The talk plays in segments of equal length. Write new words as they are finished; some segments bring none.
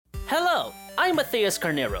Hello, I'm Matthias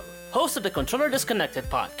Carnero, host of the Controller Disconnected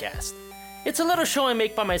podcast. It's a little show I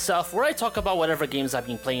make by myself where I talk about whatever games I've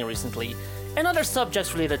been playing recently, and other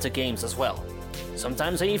subjects related to games as well.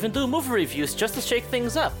 Sometimes I even do movie reviews just to shake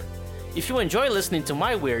things up. If you enjoy listening to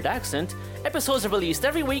my weird accent, episodes are released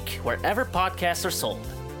every week wherever podcasts are sold.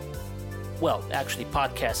 Well, actually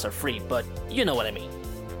podcasts are free, but you know what I mean.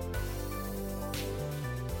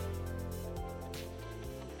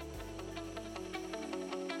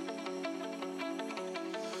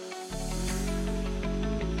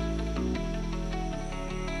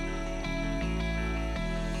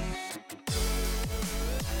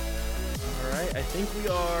 I think we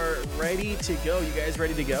are ready to go. You guys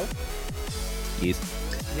ready to go? Yes.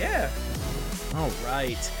 Yeah. All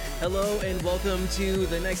right. Hello and welcome to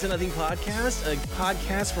the Next to Nothing podcast, a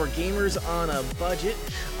podcast for gamers on a budget.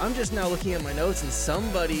 I'm just now looking at my notes and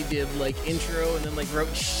somebody did like intro and then like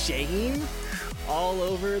wrote Shane all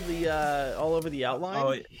over the outline.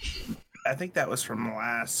 Oh, I think that was from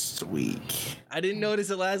last week. I didn't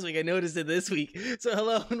notice it last week. I noticed it this week. So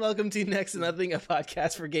hello and welcome to Next to Nothing, a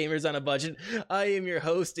podcast for gamers on a budget. I am your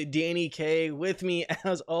host, Danny K. With me,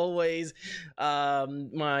 as always,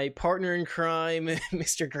 my partner in crime,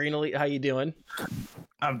 Mr. Green Elite. How you doing?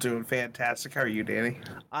 I'm doing fantastic. How are you, Danny?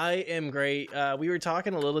 I am great. We were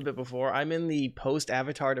talking a little bit before. I'm in the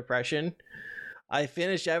post-Avatar depression. I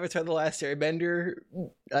finished Avatar: The Last Airbender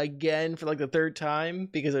again for like the third time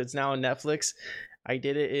because it's now on Netflix. I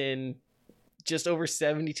did it in just over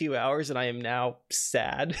 72 hours and I am now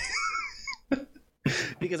sad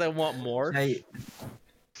because I want more.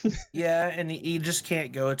 Yeah, and you just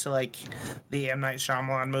can't go to like the M. Night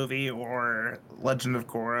Shyamalan movie or Legend of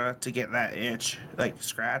Korra to get that itch like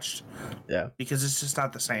scratched. Yeah. Because it's just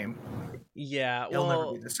not the same. Yeah, It'll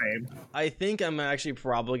never be the same. I think I'm actually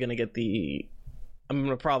probably going to get I'm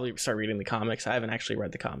going to probably start reading the comics. I haven't actually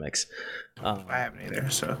read the comics. I haven't either,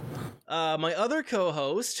 so. My other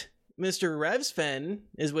co-host, Mr. Revsfen,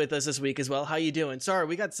 is with us this week as well. How you doing? Sorry,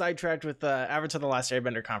 we got sidetracked with Avatar: The Last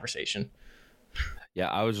Airbender conversation. Yeah,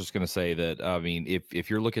 I was just going to say that, I mean, if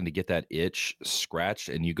you're looking to get that itch scratched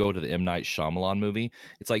and you go to the M. Night Shyamalan movie,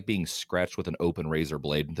 it's like being scratched with an open razor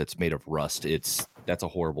blade that's made of rust. That's a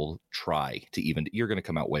horrible try to even, you're going to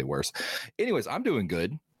come out way worse. Anyways, I'm doing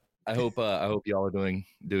good. I hope y'all are doing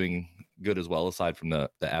good as well, aside from the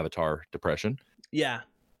Avatar depression. Yeah,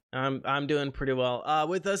 I'm doing pretty well.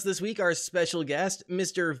 With us this week, our special guest,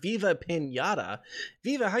 Mr. Viva Pinata.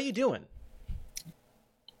 Viva, how you doing?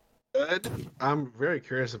 Good. I'm very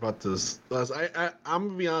curious about this. I'm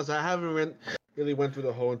gonna be honest. I haven't really went through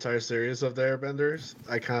the whole entire series of the Airbenders.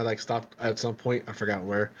 I kind of like stopped at some point. I forgot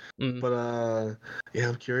where. But yeah,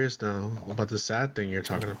 I'm curious now about the sad thing you're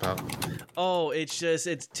talking about. Oh, it's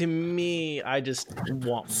to me. I just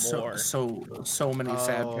want more. So many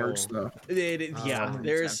sad parts though. Yeah,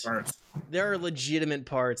 there are legitimate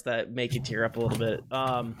parts that make you tear up a little bit.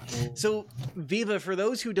 So Viva, for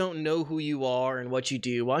those who don't know who you are and what you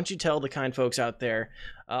do, why don't you tell the kind folks out there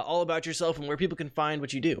all about yourself and where people can find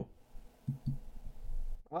what you do?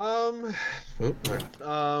 I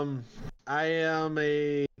am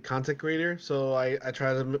a content creator, so I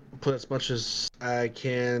try to put as much as I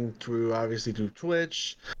can through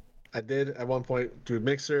Twitch. I did at one point through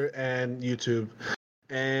Mixer and YouTube,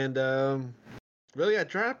 and really I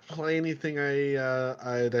try to play anything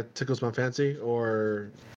I that tickles my fancy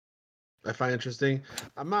or I find interesting.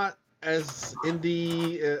 I'm not as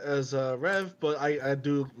indie as Rev, but I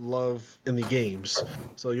do love indie games.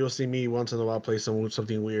 So you'll see me once in a while play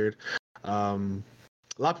something weird. A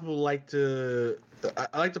lot of people like to.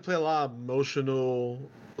 I like to play a lot of emotional,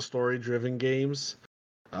 story-driven games.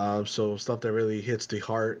 So stuff that really hits the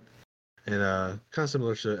heart, and kind of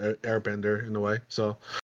similar to Airbender in a way. So,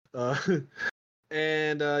 and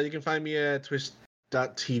you can find me at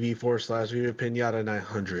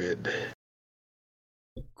twitch.tv/VivaPinata900.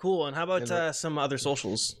 Cool. And how about some other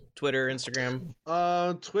socials? Twitter, Instagram?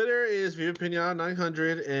 Twitter is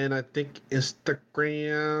VivaPinata900, and I think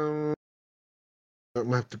Instagram. I'm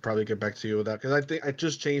gonna have to probably get back to you with that because I think I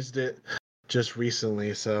just changed it just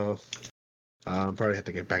recently, so probably have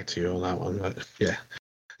to get back to you on that one. But yeah,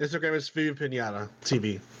 Instagram is VivaPinata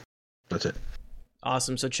TV. That's it.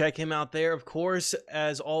 Awesome. So check him out there. Of course,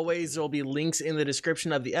 as always, there'll be links in the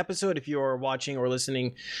description of the episode if you are watching or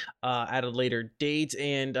listening at a later date.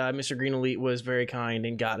 And Mr. Green Elite was very kind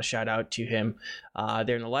and got a shout out to him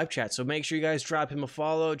there in the live chat. So make sure you guys drop him a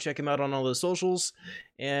follow, check him out on all the socials.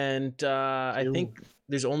 And I think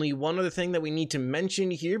there's only one other thing that we need to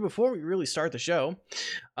mention here before we really start the show.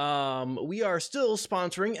 We are still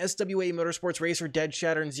sponsoring SWA Motorsports racer Dead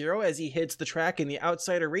Shattern Zero as he hits the track in the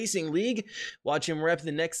Outsider Racing League. Watch him rep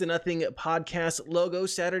the Next to Nothing podcast logo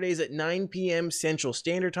Saturdays at 9 p.m. Central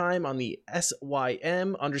Standard Time on the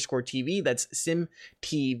SYM_TV, that's Sim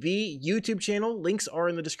TV YouTube channel. Links are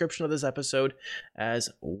in the description of this episode as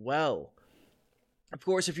well. Of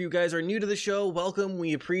course, if you guys are new to the show, welcome.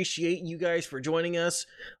 We appreciate you guys for joining us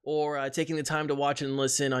or taking the time to watch and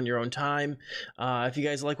listen on your own time. If you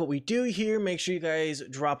guys like what we do here, make sure you guys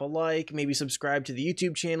drop a like, maybe subscribe to the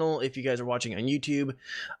YouTube channel if you guys are watching on YouTube.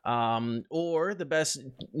 Or the best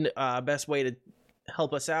way to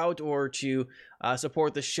help us out or to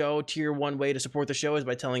support the show, tier 1 way to support the show is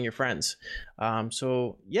by telling your friends.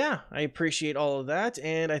 So yeah, I appreciate all of that,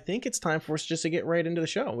 and I think it's time for us just to get right into the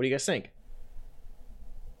show. What do you guys think?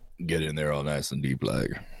 Get in there all nice and deep,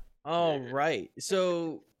 like. All right.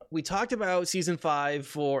 So we talked about season 5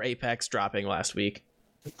 for Apex dropping last week.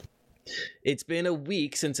 It's been a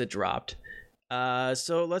week since it dropped.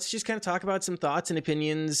 So let's just kind of talk about some thoughts and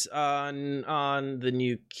opinions on the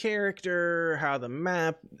new character, how the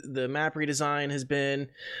map redesign has been,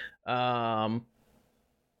 all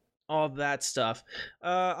that stuff.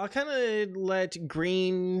 I'll kind of let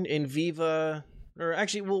Green and Viva, or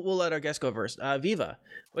actually we'll let our guest go first. Viva,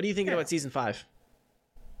 what are you thinking about season 5?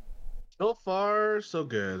 So far, so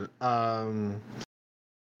good. I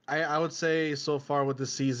would say so far with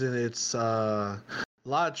this season, it's a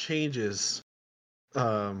lot of changes.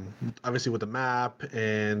 Obviously with the map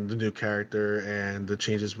and the new character and the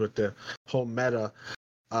changes with the whole meta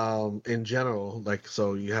in general. Like,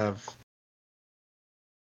 so you have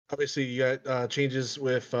obviously you got changes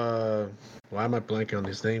with why am I blanking on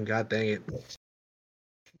his name? God dang it.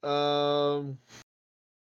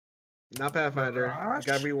 Not Pathfinder. Mirage?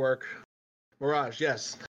 Got rework. Mirage,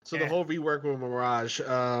 yes. So the whole rework with Mirage,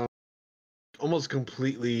 almost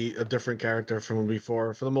completely a different character from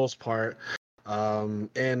before for the most part.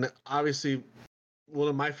 And obviously one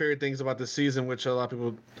of my favorite things about this season, which a lot of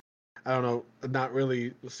people, I don't know, not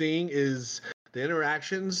really seeing, is the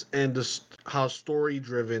interactions and how story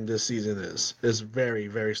driven this season is. It's very,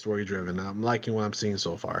 very story driven. I'm liking what I'm seeing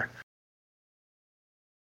so far.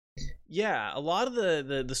 Yeah, a lot of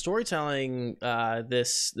the storytelling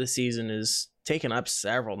this season is taken up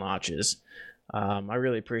several notches. I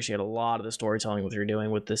really appreciate a lot of the storytelling what you're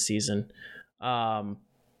doing with this season. So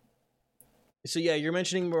yeah, you're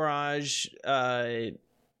mentioning Mirage.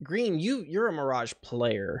 Green, you're a Mirage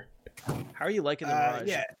player. How are you liking the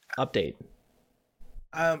Mirage update?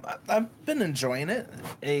 I've been enjoying it.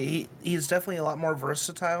 He's definitely a lot more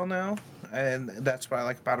versatile now, and that's what I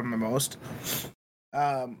like about him the most.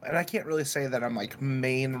 And I can't really say that I'm like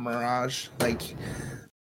main Mirage. Like,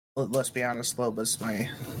 let's be honest, Loba's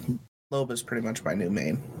pretty much my new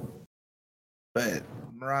main. But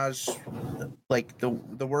Mirage, like the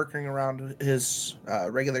working around his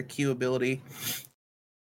regular Q ability,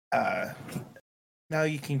 now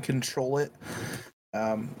you can control it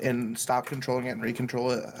and stop controlling it and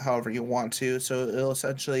recontrol it however you want to. So it'll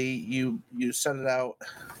essentially you set it out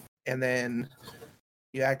and then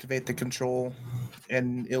you activate the control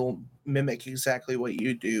and it'll mimic exactly what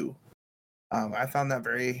you do. I found that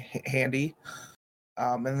very handy.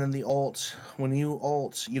 And then the ult, when you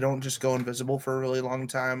ult, you don't just go invisible for a really long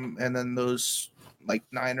time and then those like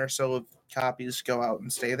 9 or so of copies go out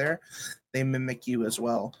and stay there. They mimic you as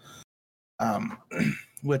well.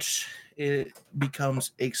 Which it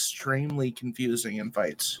becomes extremely confusing in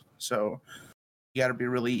fights. So you got to be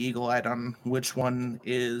really eagle-eyed on which one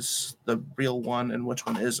is the real one and which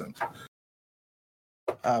one isn't.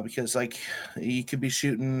 Because like you could be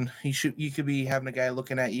you could be having a guy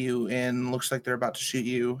looking at you and looks like they're about to shoot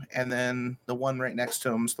you, and then the one right next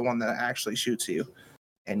to him is the one that actually shoots you,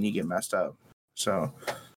 and you get messed up. So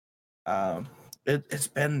it's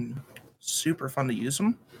been super fun to use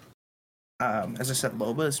them. As I said,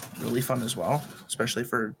 Loba is really fun as well, especially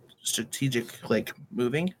for strategic like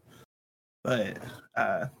moving. But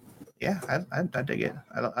yeah, I dig it.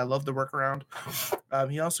 I love the workaround.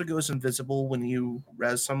 He also goes invisible when you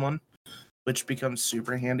res someone, which becomes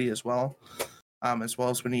super handy as well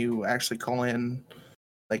as when you actually call in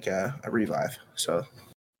like a revive. So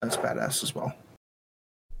that's badass as well.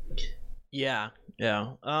 Yeah.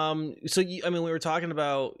 So we were talking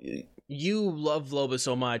about you love Loba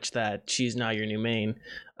so much that she's now your new main.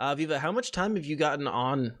 Viva, how much time have you gotten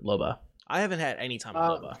on Loba? I haven't had any time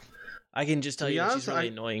on Loba. I can just tell you that she's really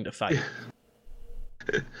annoying to fight.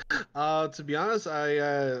 To be honest,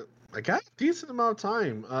 I got a decent amount of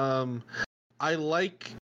time. I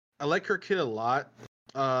like her kit a lot.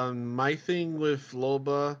 My thing with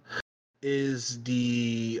Loba is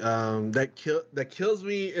the that kills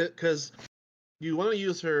me because you want to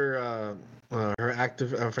use her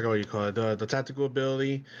active, I forgot what you call it, the tactical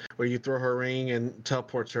ability where you throw her ring and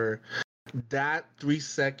teleports her. That 3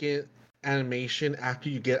 second animation after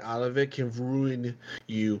you get out of it can ruin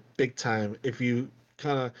you big time if you're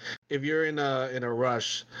in a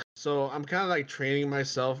rush. So I'm kind of like training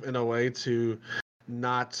myself in a way to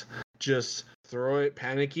not just throw it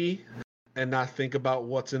panicky and not think about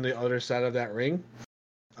what's in the other side of that ring.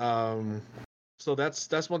 So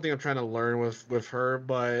that's one thing I'm trying to learn with her,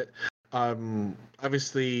 but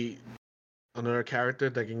obviously another character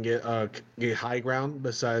that can get high ground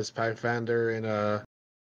besides Pathfinder and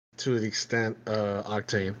to the extent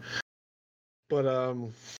Octane. But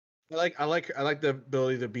I like the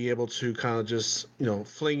ability to be able to kind of just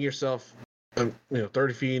fling yourself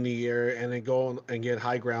 30 feet in the air and then go and get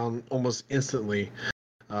high ground almost instantly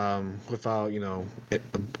without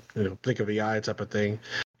blink of the eye type of thing.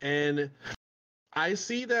 And I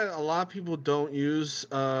see that a lot of people don't use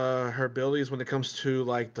her abilities when it comes to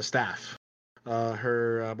like the staff.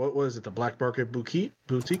 Her what was it? The Black Market Boutique,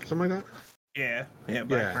 something like that. Yeah,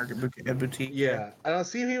 Black Market Boutique. Yeah, I don't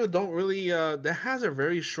see people don't really. That has a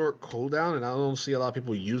very short cooldown, and I don't see a lot of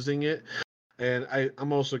people using it. And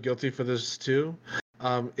I'm also guilty for this too.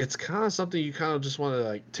 It's kind of something you kind of just want to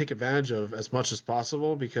like take advantage of as much as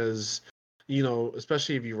possible because,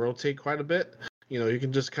 especially if you rotate quite a bit, you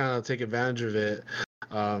can just kind of take advantage of it.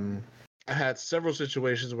 I had several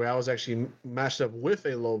situations where I was actually matched up with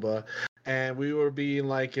a Loba, and we were being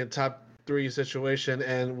like in top 3 situation,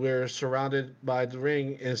 and we're surrounded by the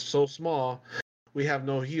ring, and it's so small, we have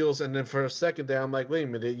no heals. And then for a second there, I'm like, wait a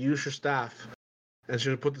minute, use your staff. And she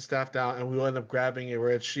would put the staff down, and we will end up grabbing a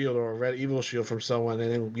red shield or a red evil shield from someone,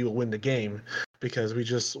 and then we will win the game because we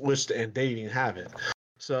just wished and they didn't have it.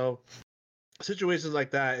 So situations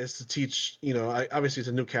like that is to teach. Obviously it's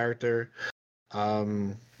a new character.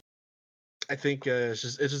 I think it's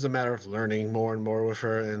just a matter of learning more and more with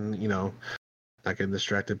her, and not getting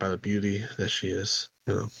distracted by the beauty that she is.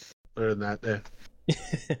 Other than that,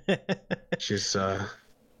 she's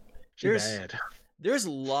bad. There's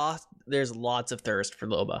lots of thirst for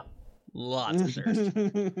Loba. Lots of thirst.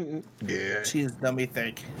 Yeah. She is dummy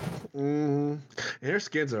thick. And her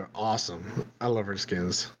skins are awesome. I love her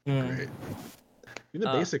skins. Great. Even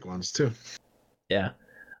the basic ones too. Yeah.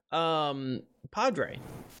 Padre,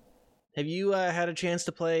 have you had a chance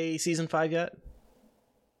to play Season 5 yet?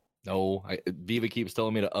 No, Viva keeps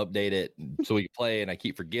telling me to update it so we can play, and I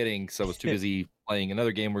keep forgetting, so I was too busy playing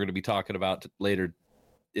another game we're going to be talking about later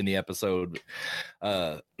in the episode.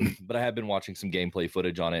 But I have been watching some gameplay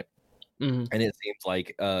footage on it, and it seems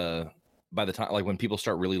like by the time, like when people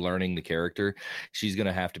start really learning the character, she's going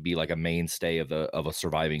to have to be like a mainstay of a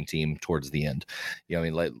surviving team towards the end.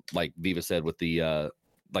 Like Viva said with the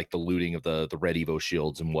like the looting of the red Evo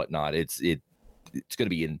shields and whatnot, it's going to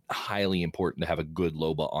be highly important to have a good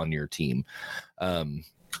Loba on your team.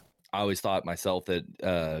 I always thought myself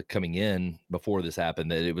that coming in before this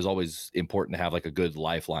happened, that it was always important to have like a good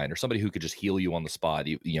lifeline or somebody who could just heal you on the spot,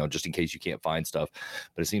 just in case you can't find stuff.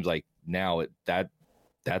 But it seems like now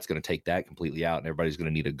that's going to take that completely out, and everybody's going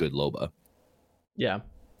to need a good Loba. Yeah.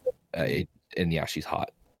 And yeah, she's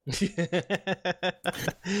hot.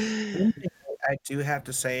 I do have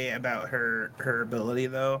to say about her ability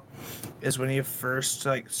though, is when you first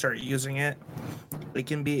start using it, it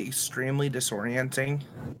can be extremely disorienting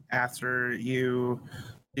after you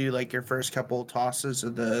do like your first couple tosses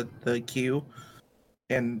of the Q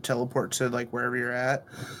and teleport to like wherever you're at.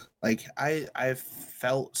 Like I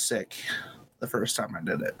felt sick the first time I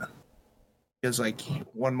did it, because like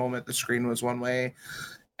one moment the screen was one way,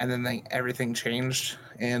 and then like everything changed,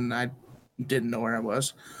 and I didn't know where I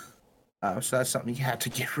was. So that's something you have to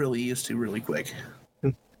get really used to really quick.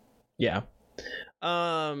 Yeah.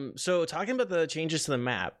 So talking about the changes to the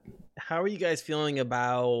map, how are you guys feeling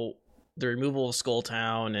about the removal of Skull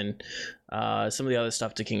Town and some of the other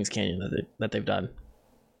stuff to Kings Canyon that they've done?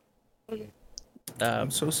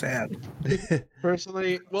 I'm so sad.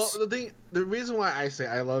 Personally, well, the reason why I say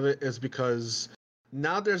I love it is because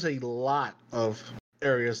now there's a lot of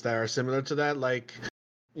areas that are similar to that. Like,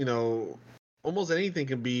 almost anything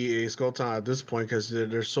can be a Skull Town at this point, because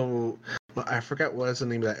there's so. I forgot what's the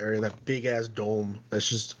name of that area. That big ass dome that's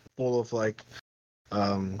just full of like,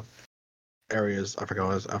 areas. I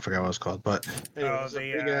forgot what it's called. But anyway, the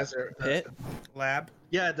big ass pit lab.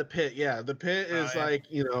 Yeah, the pit. Yeah, the pit is like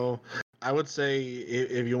I would say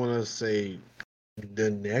if you want to say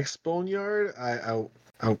the next boneyard, I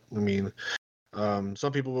mean,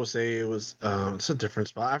 Some people will say it was it's a different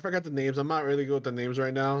spot. I forgot the names. I'm not really good with the names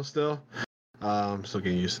right now. Still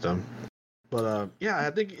getting used to them. But yeah,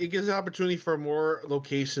 I think it gives the opportunity for more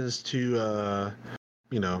locations to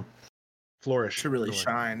flourish. To really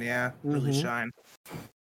shine, yeah, really Mhm. shine.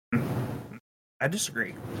 I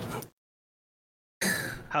disagree.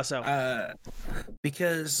 How so?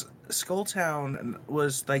 Because Skulltown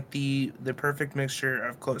was like the perfect mixture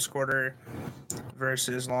of close quarter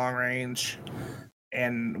versus long range,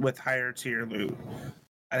 and with higher tier loot.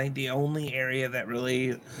 I think the only area that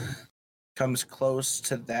really comes close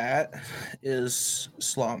to that is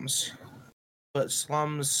Slums, but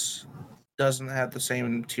Slums doesn't have the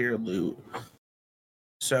same tier loot.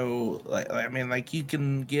 So, like you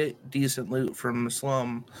can get decent loot from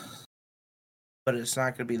Slum, but it's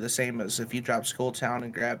not going to be the same as if you drop Skulltown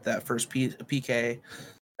and grab that first PK,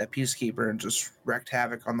 that Peacekeeper, and just wrecked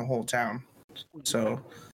havoc on the whole town. So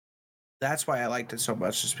that's why I liked it so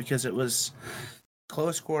much, just because it was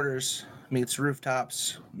close quarters meets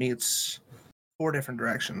rooftops meets 4 different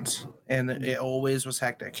directions, and it always was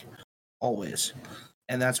hectic, always,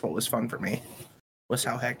 and that's what was fun for me, was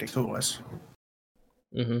how hectic it was.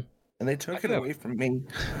 Mm-hmm. And they took it away from me.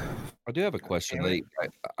 I do have a question. damn it.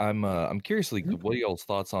 I'm curious, like, what are y'all's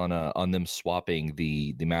thoughts on them swapping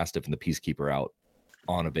the Mastiff and the Peacekeeper out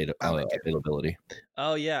on I like it. availability?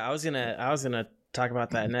 Oh yeah, I was gonna talk about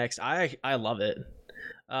that next. I love it.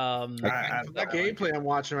 I That gameplay I'm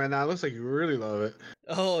watching right now looks like you really love it.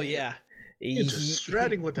 Oh yeah. You're just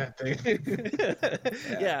shredding with that thing.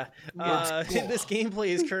 Yeah. This gameplay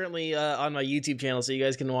is currently on my YouTube channel, so you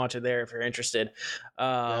guys can watch it there if you're interested.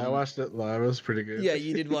 I watched it live. It was pretty good. Yeah,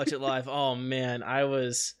 you did watch it live. Oh man,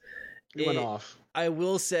 It went off. I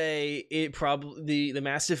will say it probably the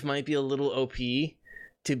Mastiff might be a little OP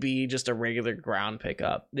to be just a regular ground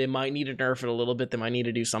pickup. They might need to nerf it a little bit. They might need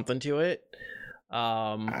to do something to it.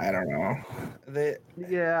 I don't know.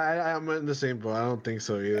 Yeah, I'm in the same boat. I don't think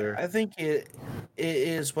so either. I think it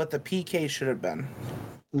is what the PK should have been.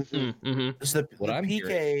 Mm-hmm. It's the I'm PK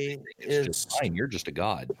hearing is just fine. You're just a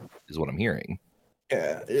god, is what I'm hearing.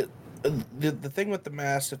 yeah. The thing with the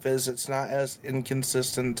Mastiff is it's not as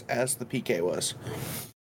inconsistent as the PK was.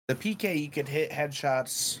 The PK you could hit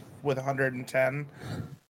headshots with 110,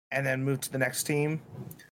 and then move to the next team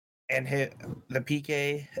and hit the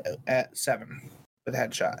PK at 7 with a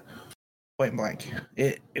headshot, point blank.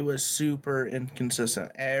 It was super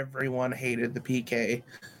inconsistent. Everyone hated the PK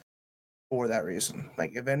for that reason.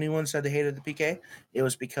 Like, if anyone said they hated the PK, it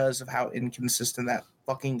was because of how inconsistent that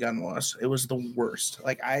fucking gun was. It was the worst.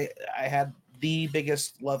 Like, I had the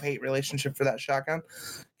biggest love-hate relationship for that shotgun,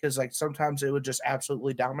 because like sometimes it would just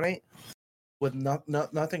absolutely dominate with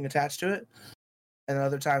nothing attached to it, and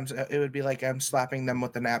other times it would be like I'm slapping them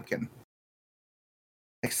with a napkin.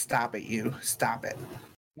 Like, stop it, you stop it.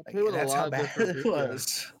 I play with a That's lot how of bad different it people.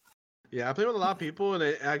 was. Yeah, I play with a lot of people,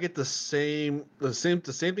 and I get the same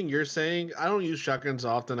thing you're saying. I don't use shotguns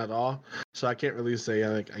often at all, so I can't really say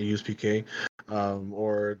like I use PK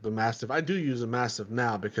or the Mastiff. I do use a Mastiff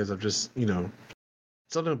now because of just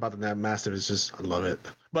something about the Mastiff is just I love it.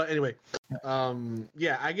 But anyway,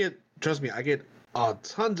 yeah, trust me, I get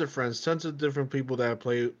tons of friends, tons of different people that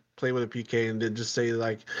play with a PK, and they just say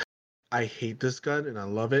like, I hate this gun and I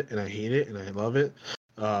love it, and I hate it and I love it.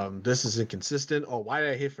 This is inconsistent. Oh, why did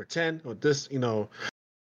I hit for 10? Or this, I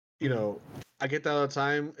get that all the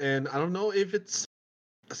time, and I don't know if it's.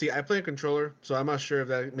 See, I play a controller, so I'm not sure if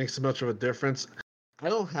that makes much of a difference. I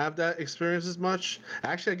don't have that experience as much.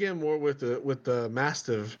 Actually, I get more with the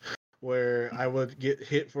Mastiff, where I would get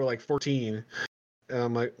hit for like 14, and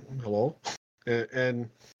I'm like, hello, and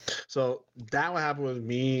so that would happen with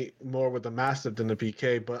me more with the Mastiff than the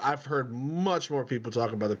PK. But I've heard much more people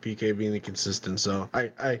talk about the PK being inconsistent, so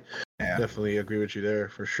I definitely agree with you there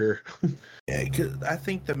for sure. Yeah, 'cause I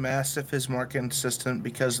think the Mastiff is more consistent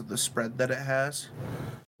because of the spread that it has.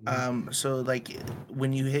 So like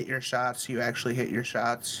when you hit your shots, you actually hit your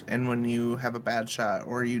shots, and when you have a bad shot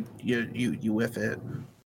or you whiff it,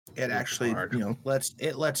 it actually hard.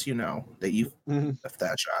 lets you know that you whiffed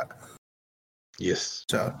that shot. Yes.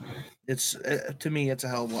 So it's to me it's a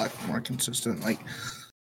hell of a lot more consistent. Like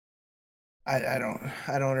I don't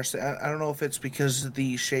understand. I don't know if it's because of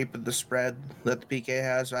the shape of the spread that the PK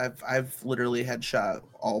has. I've literally headshot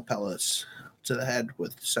all pellets to the head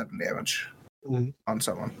with 7 damage on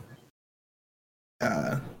someone.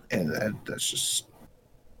 And that's just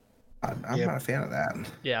I'm not a fan of that.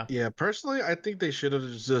 Yeah. Yeah, personally, I think they should have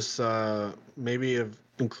just maybe have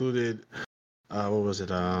included what was it?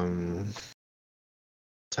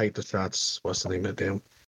 Take the shots. What's the name of that damn?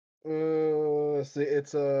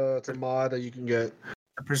 It's a mod that you can get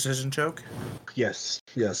A precision choke. Yes.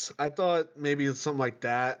 I thought maybe it's something like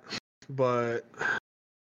that, but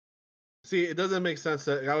see, it doesn't make sense.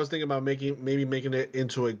 That I was thinking about making it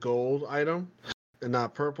into a gold item and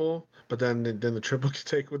not purple, but then the triple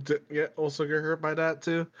take would also get hurt by that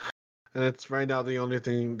too. And it's right now the only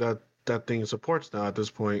thing that thing supports now at this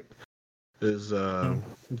point is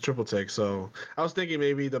triple take. So I was thinking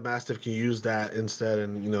maybe the Mastiff can use that instead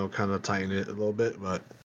and kind of tighten it a little bit, but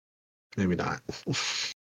maybe not.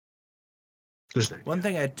 One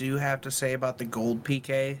thing I do have to say about the gold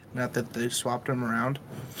PK, not that they swapped them around,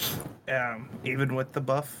 even with the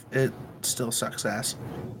buff, it still sucks ass.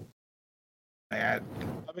 I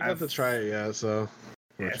haven't got to try it yet, so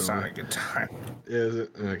it's not a good time. Is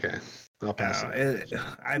it? Okay, I'll pass it.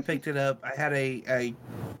 I picked it up. I had a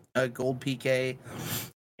gold PK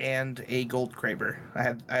and a gold Kraber. I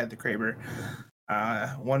had the Kraber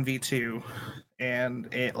 1v2,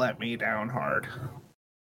 and it let me down hard.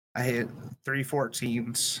 I hit 3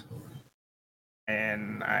 14s,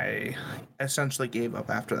 and I essentially gave up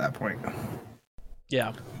after that point.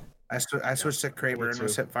 Yeah. I switched to Kraber and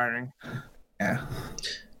was hip firing. Yeah.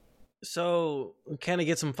 So, kind of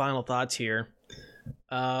get some final thoughts here.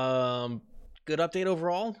 Good update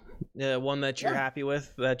overall. One that you're happy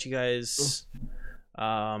with, that you guys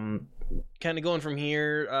kind of going from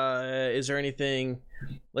here. Is there anything,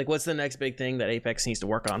 like, what's the next big thing that Apex needs to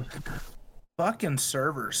work on? Fucking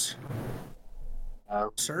servers.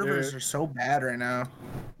 Servers are so bad right now.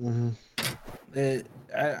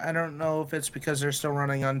 I don't know if it's because they're still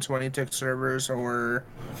running on 20-tick servers, or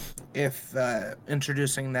if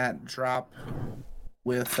introducing that drop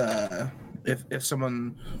with if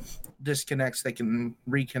someone disconnects, they can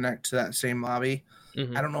reconnect to that same lobby.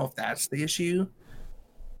 I don't know if that's the issue.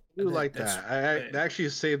 I do like that. I actually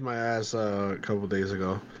saved my ass a couple days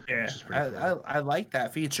ago. Yeah, I like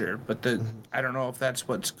that feature, but I don't know if that's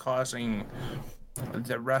what's causing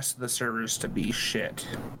the rest of the servers to be shit.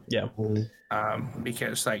 Yeah.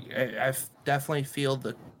 Because like I definitely feel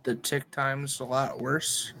the tick times a lot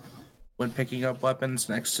worse when picking up weapons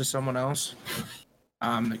next to someone else.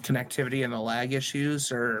 The connectivity and the lag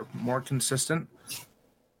issues are more consistent.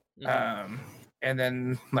 And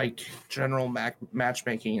then like general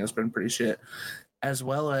matchmaking has been pretty shit, as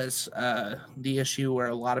well as the issue where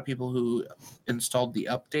a lot of people who installed the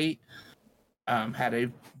update had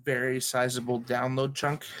a very sizable download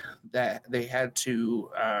chunk that they had to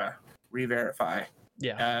re-verify.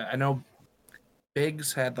 Yeah. I know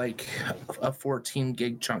Biggs had like a 14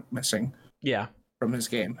 gig chunk missing. Yeah. From his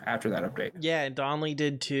game after that update. Yeah, and Donley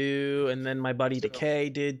did too, and then my buddy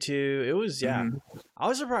Decay did too. It was I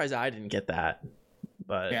was surprised I didn't get that,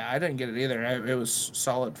 but yeah, I didn't get it either. It was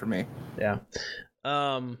solid for me. Yeah.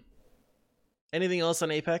 Anything else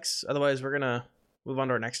on Apex? Otherwise, we're gonna move on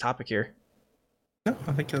to our next topic here. No,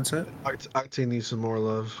 I think that's it. Octane needs some more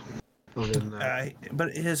love.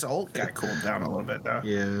 But his ult got cooled down a little bit though.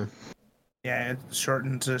 Yeah. Yeah, it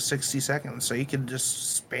shortened to 60 seconds, so you could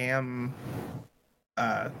just spam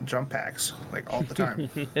jump packs like all the time.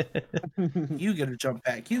 You get a jump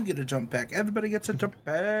pack. You get a jump pack. Everybody gets a jump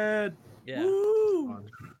pad. Yeah. Woo!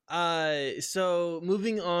 So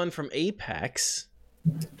moving on from Apex,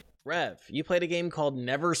 Rev, you played a game called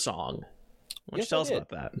Never Song. Why don't you tell us about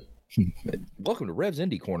that? Welcome to Rev's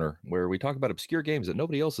Indie Corner, where we talk about obscure games that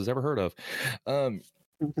nobody else has ever heard of.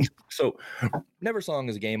 So, Never Song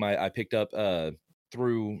is a game I picked up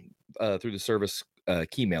through the service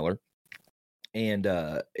Keymailer. And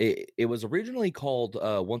it was originally called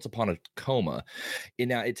Once Upon a Coma. And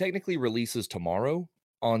now it technically releases tomorrow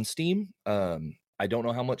on Steam. I don't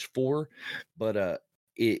know how much for, but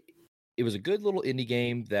it was a good little indie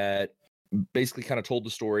game that basically kind of told the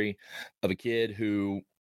story of a kid who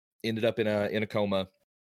ended up in a coma.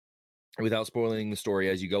 Without spoiling the story,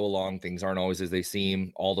 as you go along, things aren't always as they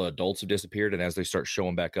seem. All the adults have disappeared, and as they start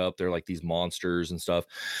showing back up, they're like these monsters and stuff.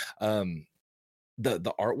 The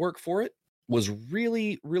artwork for it was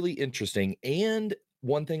really, really interesting. And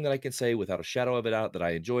one thing that I can say without a shadow of a doubt that I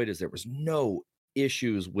enjoyed is there was no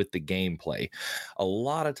issues with the gameplay. A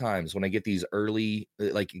lot of times when I get these early,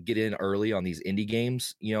 like get in early on these indie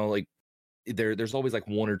games, like there's always like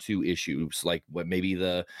one or two issues, like what maybe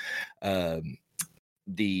the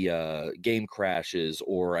game crashes,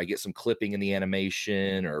 or I get some clipping in the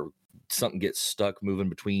animation, or something gets stuck moving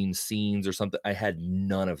between scenes or something. I had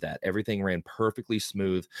none of that. Everything ran perfectly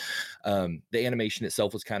smooth. The animation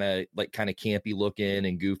itself was kind of campy looking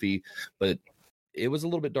and goofy, but it was a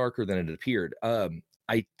little bit darker than it appeared.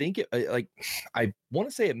 I think I want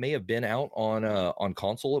to say it may have been out on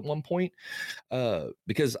console at one point,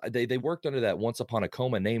 because they worked under that Once Upon a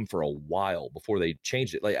Coma name for a while before they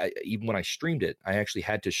changed it. Like even when I streamed it, I actually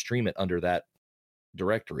had to stream it under that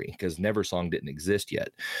directory because Neversong didn't exist yet.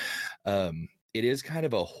 It is kind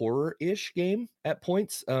of a horror-ish game at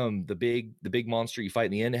points. The big monster you fight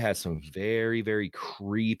in the end has some very, very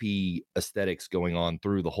creepy aesthetics going on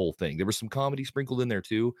through the whole thing. There was some comedy sprinkled in there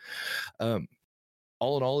too.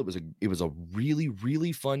 All in all, it was a really,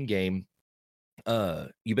 really fun game.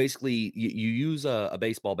 You basically you use a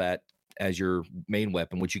baseball bat as your main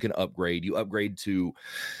weapon, which you can upgrade. You upgrade to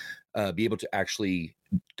be able to actually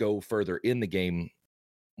go further in the game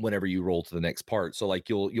whenever you roll to the next part. So like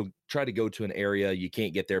you'll try to go to an area, you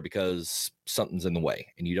can't get there because something's in the way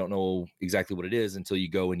and you don't know exactly what it is until you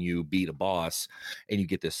go and you beat a boss and you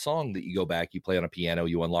get this song that you go back, you play on a piano,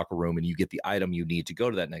 you unlock a room and you get the item you need to go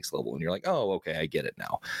to that next level. And you're like, oh, okay, I get it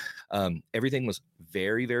now. Everything was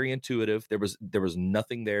very, very intuitive. There was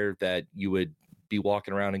nothing there that you would be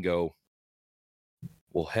walking around and go,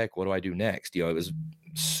 well, heck, what do I do next? You know, it was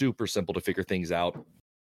super simple to figure things out.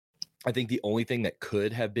 I think the only thing that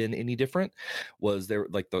could have been any different was there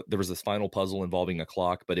was this final puzzle involving a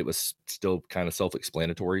clock, but it was still kind of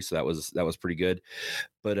self-explanatory. So that was pretty good.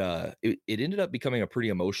 But it ended up becoming a pretty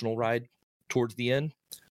emotional ride towards the end.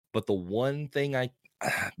 But the one thing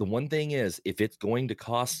is, if it's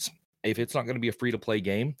not going to be a free to play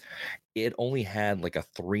game, it only had like a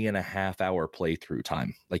 3.5 hour playthrough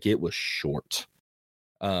time. Like it was short.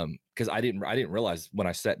 Because I didn't realize when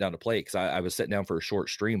I sat down to play it, because I was sitting down for a short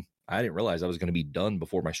stream. I didn't realize I was going to be done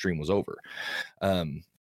before my stream was over.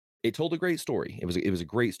 It told a great story. It was a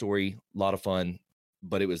great story, a lot of fun,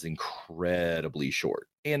 but it was incredibly short.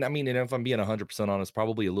 And I mean, and if I'm being 100% honest,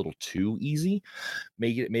 probably a little too easy.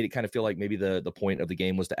 Made it kind of feel like maybe the point of the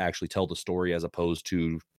game was to actually tell the story as opposed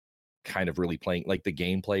to kind of really playing, like the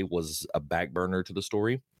gameplay was a back burner to the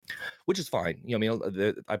story. Which is fine. You know, I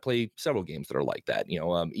mean, I play several games that are like that. You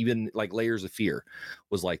know, even like Layers of Fear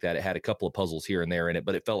was like that. It had a couple of puzzles here and there in it,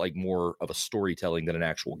 but it felt like more of a storytelling than an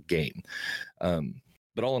actual game.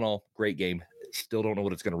 But all in all, great game. Still don't know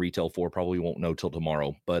what it's going to retail for. Probably won't know till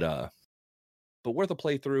tomorrow. But worth a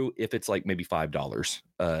playthrough if it's like maybe $5.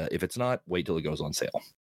 If it's not, wait till it goes on sale.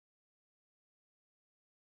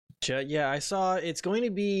 Yeah, I saw it's going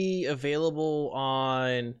to be available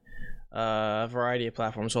on a variety of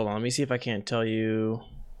platforms. Hold on, let me see if I can't tell you,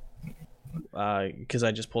 because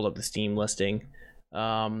I just pulled up the Steam listing.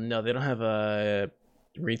 No, they don't have a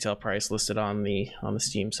retail price listed on the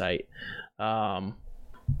Steam site, but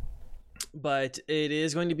it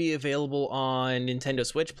is going to be available on Nintendo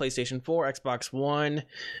Switch, PlayStation 4, Xbox One,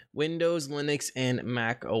 Windows, Linux, and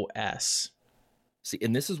Mac OS. See,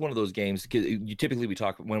 and this is one of those games, because you typically we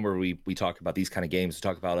talk about these kind of games, we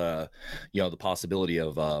talk about the possibility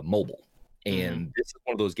of mobile. And this is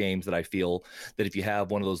one of those games that I feel that if you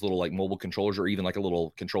have one of those little like mobile controllers or even like a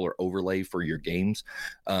little controller overlay for your games,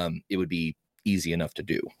 it would be easy enough to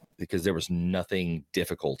do because there was nothing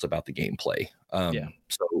difficult about the gameplay.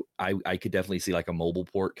 So I could definitely see like a mobile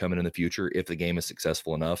port coming in the future if the game is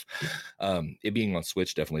successful enough. It being on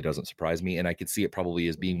Switch definitely doesn't surprise me. And I could see it probably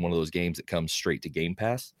as being one of those games that comes straight to Game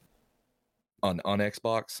Pass on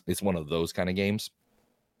Xbox. It's one of those kind of games.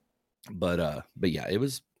 But yeah, it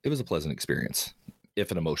was a pleasant experience,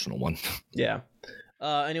 if an emotional one. Yeah.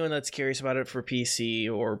 Anyone that's curious about it for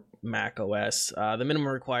PC or Mac OS, the minimum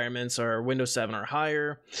requirements are Windows 7 or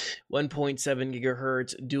higher, 1.7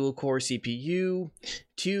 gigahertz dual core CPU,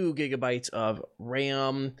 2 gigabytes of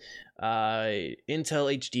RAM, Intel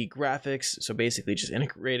HD graphics, so basically just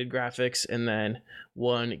integrated graphics, and then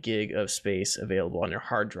 1 gig of space available on your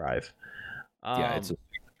hard drive. Yeah, it's a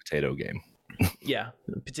potato game. Yeah,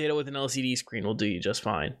 potato with an LCD screen will do you just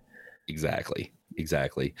fine. Exactly.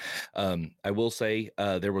 I will say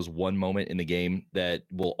there was one moment in the game that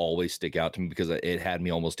will always stick out to me because it had me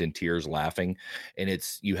almost in tears laughing, and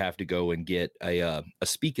it's you have to go and get a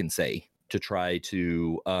speak and say to try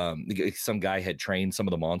to some guy had trained some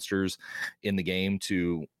of the monsters in the game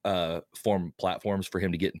to form platforms for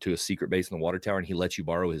him to get into a secret base in the water tower, and he lets you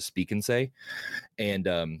borrow his speak and say,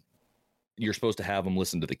 and you're supposed to have them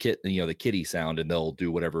listen to the kitty sound, and they'll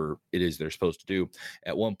do whatever it is they're supposed to do.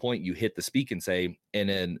 At one point, you hit the speak and say, and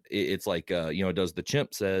then it's like, it does the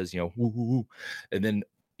chimp says, woo, woo, woo. And then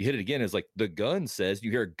you hit it again. It's like the gun says, you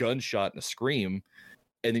hear a gunshot and a scream.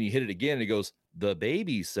 And then you hit it again and it goes, the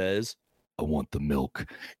baby says, I want the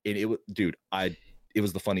milk. And it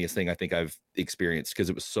was the funniest thing I think I've experienced because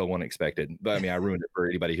it was so unexpected. But I mean, I ruined it for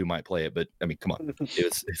anybody who might play it. But I mean, come on,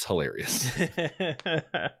 it's hilarious.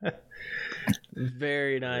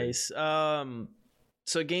 Very nice.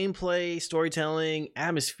 So gameplay, storytelling,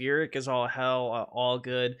 atmospheric is all hell, all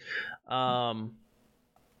good. Was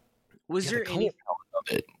Yeah, there the color any? palette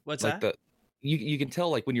of it, What's like that? you can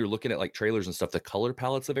tell, like when you're looking at like trailers and stuff, the color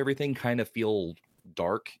palettes of everything kind of feel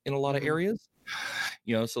dark in a lot of Mhm. areas.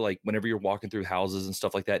 So like whenever you're walking through houses and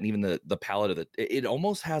stuff like that, and even the palette of it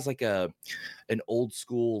almost has like an old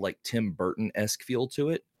school like Tim Burton-esque feel to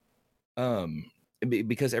it.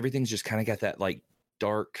 Because everything's just kind of got that like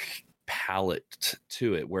dark palette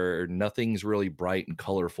to it where nothing's really bright and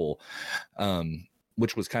colorful,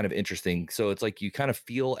 which was kind of interesting. So it's like you kind of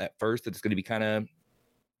feel at first that it's going to be kind of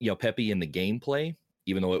peppy in the gameplay,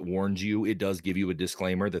 even though it warns you. It does give you a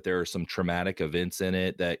disclaimer that there are some traumatic events in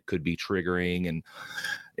it that could be triggering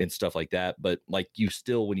and stuff like that. But like you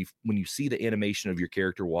still, when you see the animation of your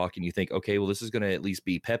character walking, you think, okay, well, this is going to at least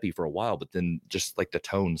be peppy for a while, but then just like the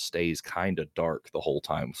tone stays kind of dark the whole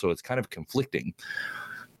time. So it's kind of conflicting,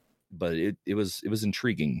 but it was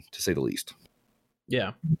intriguing to say the least.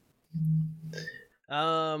 Yeah.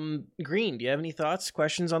 Green, do you have any thoughts,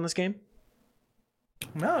 questions on this game?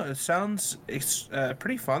 No, it sounds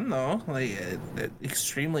pretty fun though. Like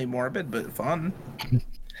extremely morbid, but fun.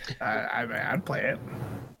 I'd play it.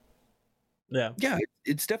 Yeah,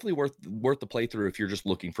 It's definitely worth the playthrough if you're just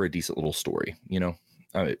looking for a decent little story.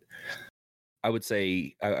 I would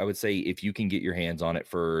say if you can get your hands on it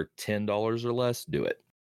for $10 or less, do it.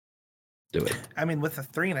 I mean, with a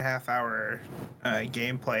 3.5 hour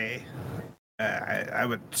gameplay, I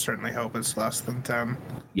would certainly hope it's less than 10.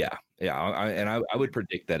 Yeah. I would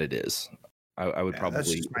predict that it is. I would probably.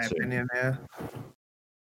 That's just my opinion. Yeah.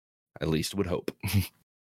 At least would hope.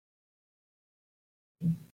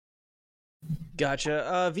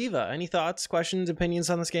 Gotcha. Viva, any thoughts, questions, opinions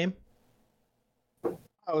on this game?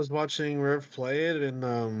 I was watching Rev play it, and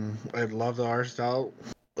I love the art style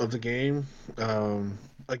of the game.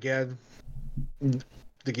 Again,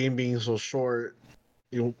 the game being so short,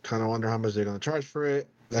 you kind of wonder how much they're going to charge for it.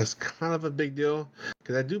 That's kind of a big deal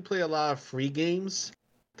because I do play a lot of free games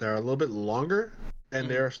that are a little bit longer and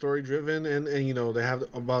they're story driven, and they have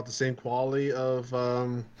about the same quality of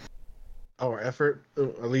our effort,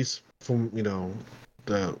 at least from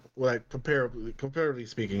comparatively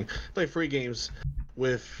speaking, play free games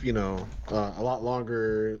with a lot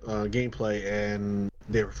longer gameplay, and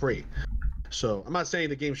they were free. So I'm not saying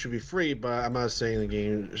the game should be free, but I'm not saying the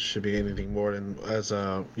game should be anything more than, as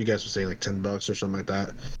you guys were saying, like $10 or something like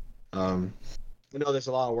that. There's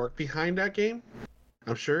a lot of work behind that game,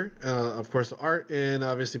 I'm sure. Of course, the art, and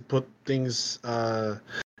obviously put things,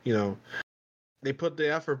 they put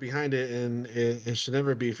the effort behind it, and it should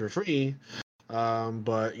never be for free.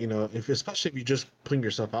 But especially if you're just putting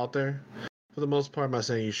yourself out there, for the most part, I'm not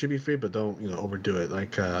saying you should be free, but don't overdo it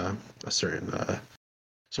like a certain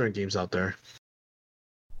games out there.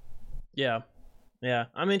 Yeah,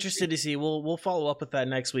 I'm interested to see. We'll follow up with that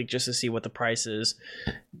next week just to see what the price is,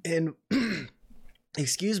 and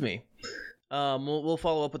excuse me, we'll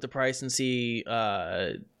follow up with the price and see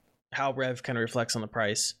how Rev kind of reflects on the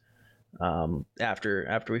price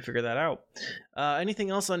after we figure that out. Anything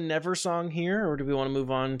else on Neversong here, or do we want to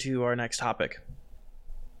move on to our next topic?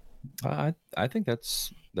 I think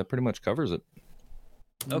that pretty much covers it.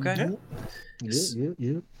 Okay.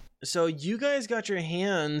 Yeah. So you guys got your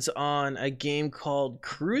hands on a game called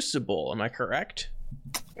Crucible, am I correct?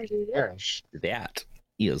 Yes. That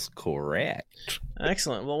is correct.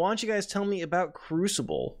 Excellent. Well, why don't you guys tell me about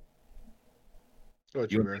Crucible? Go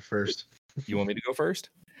you first. You want me to go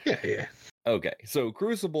first? Yeah. Okay, so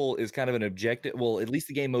Crucible is kind of an objective. Well, at least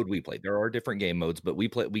the game mode we played. There are different game modes, but we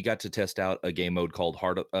got to test out a game mode called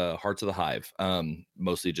Hearts of the Hive.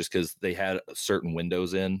 Mostly just because they had certain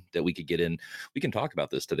windows in that we could get in. We can talk about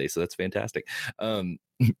this today, so that's fantastic.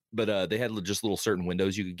 But they had just little certain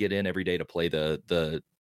windows you could get in every day to play the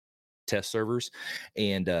test servers,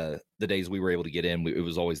 and the days we were able to get in, it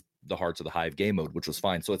was always the Hearts of the Hive game mode, which was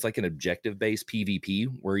fine. So it's like an objective based PvP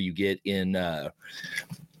where you get in.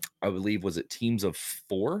 I believe, was it teams of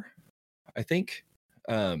 4? I think.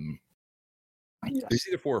 It's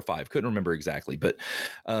either 4 or 5. Couldn't remember exactly, but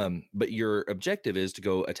your objective is to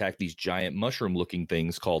go attack these giant mushroom-looking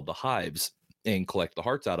things called the hives and collect the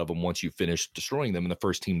hearts out of them. Once you finish destroying them, and the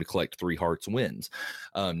first team to collect 3 hearts wins.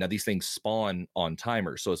 Now these things spawn on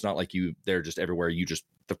timer, so it's not like they're just everywhere. You just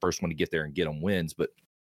the first one to get there and get them wins, but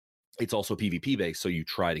it's also PvP based, so you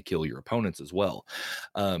try to kill your opponents as well.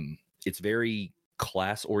 It's very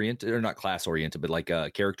class oriented, or not class oriented, but like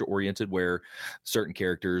character oriented, where certain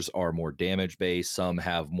characters are more damage based, some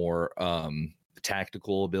have more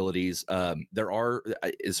tactical abilities. There are,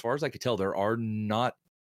 as far as I could tell, there are not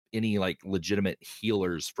any like legitimate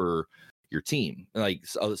healers for your team. Like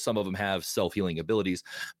some of them have self-healing abilities,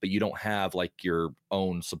 but you don't have like your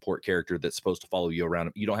own support character that's supposed to follow you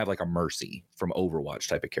around. You don't have like a Mercy from Overwatch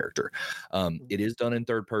type of character. It is done in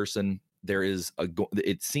third person. There is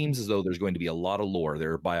it seems as though there's going to be a lot of lore.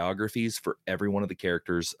 There are biographies for every one of the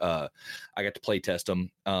characters. I got to play test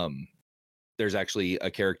them. There's actually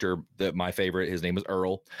a character that my favorite, his name is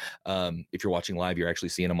Earl. If you're watching live, you're actually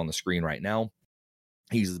seeing him on the screen right now.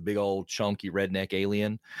 He's this big old chunky redneck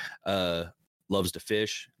alien, loves to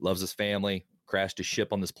fish, loves his family, crashed his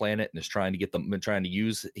ship on this planet and is trying to get them, he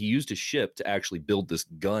used his ship to actually build this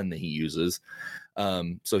gun that he uses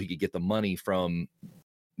so he could get the money from,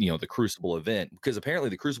 the Crucible event, because apparently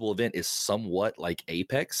the Crucible event is somewhat like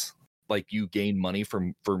Apex, like you gain money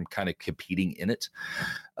from kind of competing in it.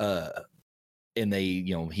 And they,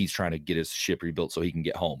 he's trying to get his ship rebuilt so he can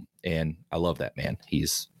get home. And I love that, man.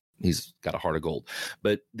 He's got a heart of gold.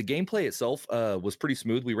 But the gameplay itself was pretty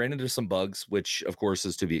smooth. We ran into some bugs, which of course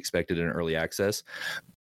is to be expected in early access.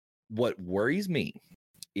 What worries me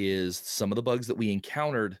is some of the bugs that we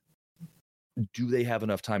encountered. Do they have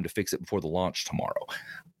enough time to fix it before the launch tomorrow?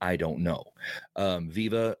 I don't know.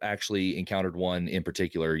 Viva actually encountered one in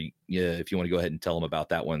particular. Yeah, if you want to go ahead and tell them about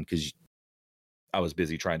that one, because I was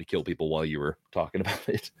busy trying to kill people while you were talking about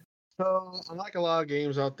it. So, unlike a lot of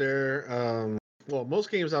games out there,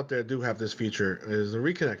 most games out there do have this feature, is the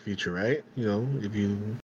reconnect feature, right? If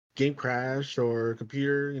you game crash or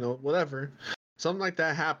computer, whatever, something like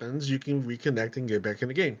that happens, you can reconnect and get back in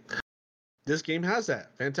the game. This game has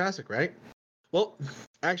that. Fantastic, right? Well,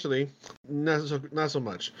 actually, not so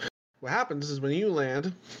much. What happens is when you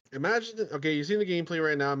land, imagine, okay, you've seen the gameplay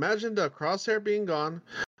right now. Imagine the crosshair being gone,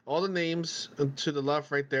 all the names to the left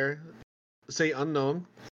right there say unknown.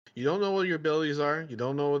 You don't know what your abilities are. You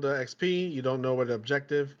don't know the XP. You don't know what the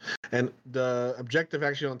objective. And the objective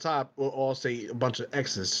actually on top will all say a bunch of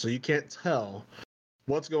X's. So you can't tell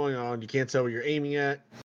what's going on. You can't tell what you're aiming at.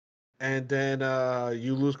 And then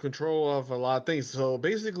you lose control of a lot of things. So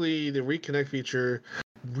basically, the reconnect feature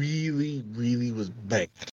really, really was bad.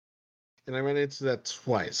 And I ran into that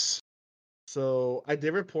twice. So I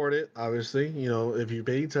did report it, obviously. If you're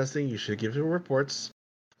beta testing, you should give them reports.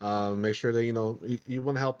 Make sure that, you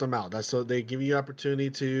want to help them out. That's so they give you opportunity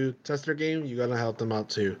to test their game. You got to help them out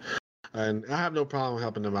too. And I have no problem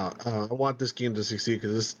helping them out. I want this game to succeed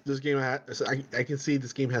because this game, I can see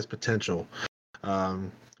this game has potential.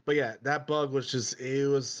 But yeah, that bug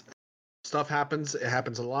was stuff happens. It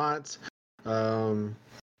happens a lot. And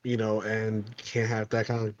you can't have that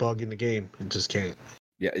kind of bug in the game. It just can't.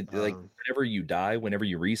 Yeah, whenever you die, whenever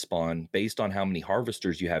you respawn, based on how many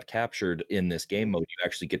harvesters you have captured in this game mode, you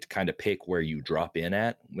actually get to kind of pick where you drop in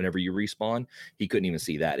at whenever you respawn. He couldn't even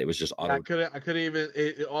see that. It was just auto. I could even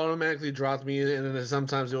it automatically dropped me, and then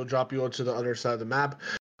sometimes it'll drop you to the other side of the map,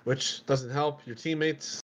 which doesn't help your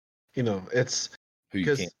teammates. It's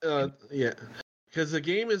because because the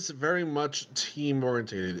game is very much team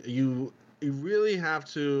oriented. You really have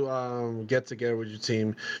to get together with your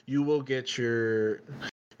team. You will get your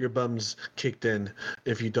bums kicked in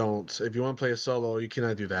if you don't. If you want to play a solo, you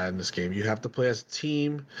cannot do that in this game. You have to play as a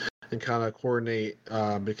team and kind of coordinate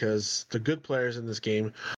because the good players in this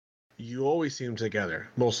game, you always see them together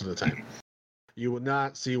most of the time. You will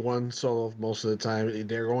not see one solo most of the time.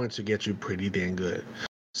 They're going to get you pretty dang good.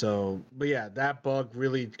 So, but yeah, that bug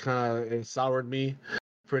really kind of soured me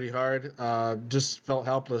pretty hard. Just felt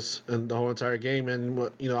helpless in the whole entire game. And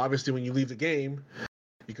obviously, when you leave the game,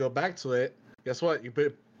 you go back to it. Guess what? You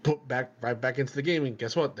put right back into the game, and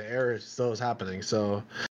guess what? The error still is happening. So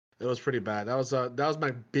it was pretty bad. That was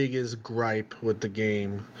my biggest gripe with the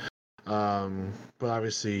game. But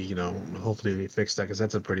obviously, hopefully they fix that because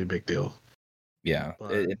that's a pretty big deal. Yeah.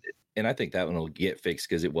 And I think that one will get fixed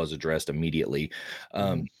because it was addressed immediately.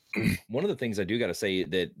 One of the things I do got to say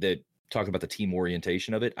that talk about the team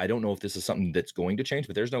orientation of it. I don't know if this is something that's going to change,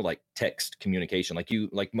 but there's no like text communication.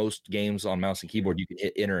 Like most games on mouse and keyboard, you can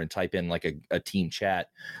hit enter and type in like a team chat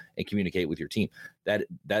and communicate with your team. That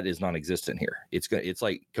is non-existent here. It's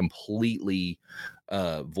like completely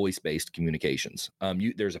voice-based communications.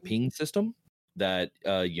 There's a ping system that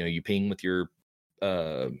you ping with your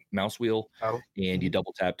mouse wheel and you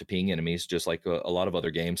double tap to ping enemies, just like a lot of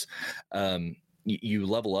other games. You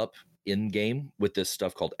level up in game with this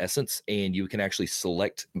stuff called Essence, and you can actually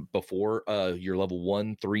select before your level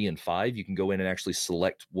 1, 3, and 5. You can go in and actually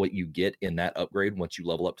select what you get in that upgrade once you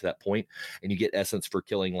level up to that point, and you get Essence for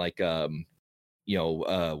killing like what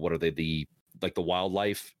are they, the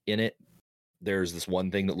wildlife in it. There's this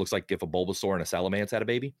one thing that looks like if a Bulbasaur and a Salamence had a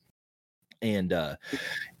baby, and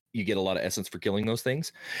you get a lot of Essence for killing those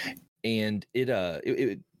things. And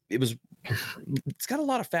it it's got a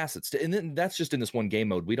lot of facets and then that's just in this one game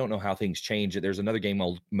mode. We don't know how things change. There's another game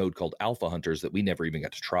mode called Alpha Hunters that we never even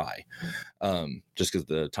got to try, just because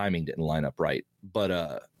the timing didn't line up right.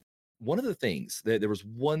 But one of the things there was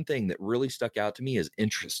one thing that really stuck out to me as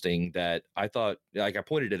interesting that I thought, like I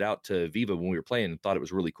pointed it out to Viva when we were playing and thought it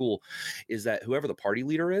was really cool, is that whoever the party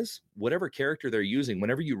leader is, whatever character they're using,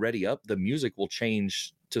 whenever you ready up, the music will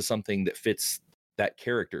change to something that fits that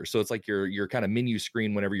character. So it's like your kind of menu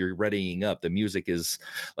screen whenever you're readying up, the music is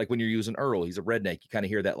like when you're using Earl, he's a redneck, you kind of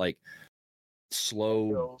hear that like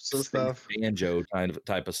slow stuff, banjo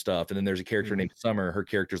type of stuff. And then there's a character named Summer. Her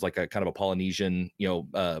character's like a kind of a Polynesian,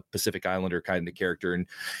 Pacific Islander kind of character, and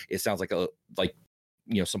it sounds like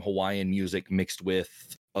some Hawaiian music mixed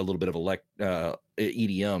with a little bit of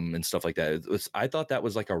EDM and stuff like that. I thought that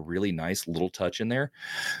was like a really nice little touch in there,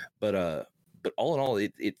 but all in all,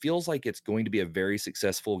 it feels like it's going to be a very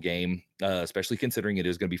successful game, especially considering it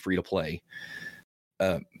is going to be free to play.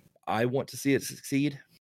 I want to see it succeed.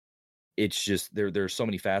 It's just there's so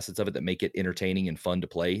many facets of it that make it entertaining and fun to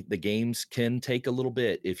play. The games can take a little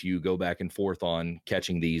bit if you go back and forth on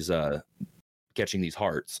catching these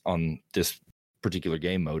hearts on this particular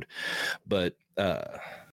game mode, but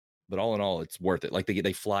all in all, it's worth it. Like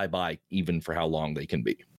they fly by even for how long they can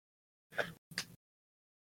be.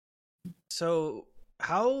 So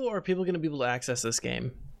how are people going to be able to access this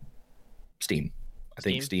game? Steam. I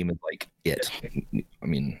think Steam is like it. I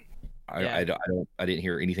mean, I didn't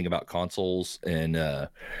hear anything about consoles, and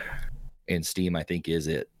Steam I think is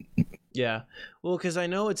it. Yeah, well, because I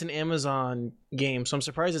know it's an Amazon game, so I'm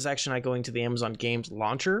surprised it's actually not going to the Amazon Games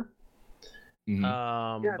launcher.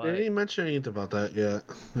 Mm-hmm. They didn't mention anything about that yet.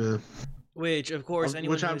 Yeah. Which, of course,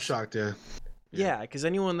 I'm shocked. Yeah, because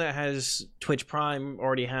anyone that has Twitch Prime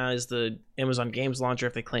already has the Amazon Games launcher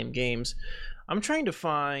if they claim games. I'm trying to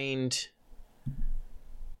find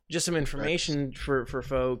just some information for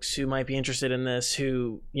folks who might be interested in this,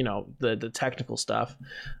 who, the technical stuff.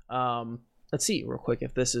 Let's see real quick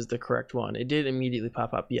if this is the correct one. It did immediately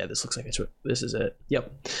pop up. Yeah, this looks like this is it.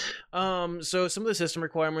 Yep. So some of the system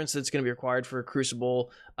requirements that's going to be required for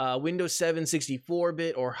Crucible: Windows 7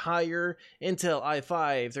 64-bit or higher, Intel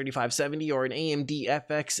i5 3570 or an AMD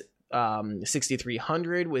FX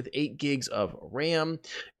 6300 with 8 gigs of RAM.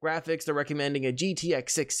 Graphics, they're recommending a GTX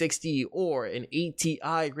 660 or an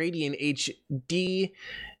ATI Radeon HD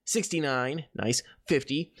 69, nice,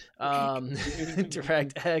 50,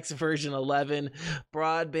 DirectX version 11,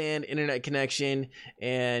 broadband internet connection,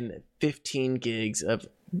 and 15 gigs of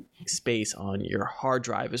space on your hard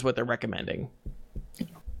drive is what they're recommending.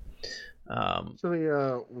 Want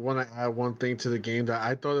to add one thing to the game that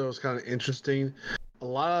I thought it was kind of interesting. A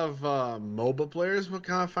lot of MOBA players would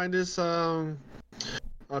kind of find this kind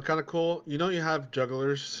of cool. You have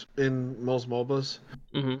jugglers in most MOBAs.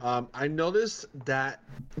 Mm-hmm. I noticed that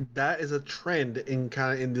is a trend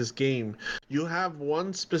in this game. You have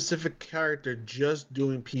one specific character just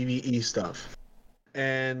doing PvE stuff,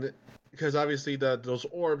 and because obviously those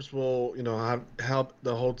orbs will help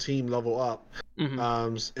the whole team level up.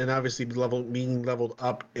 Mm-hmm. And obviously being leveled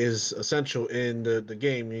up is essential in the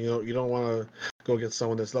game. You don't want to go get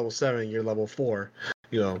someone that's level 7, you're level 4.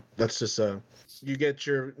 That's just you get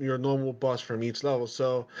your normal buffs from each level.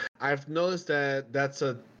 So I've noticed that's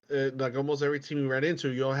like almost every team we ran into,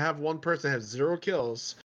 you'll have one person have 0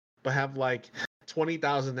 kills, but have like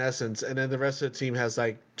 20,000 essence, and then the rest of the team has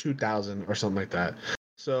like 2,000 or something like that.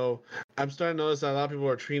 So I'm starting to notice that a lot of people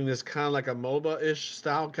are treating this kind of like a MOBA-ish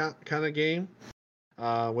style kind of game,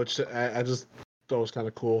 which I just thought was kind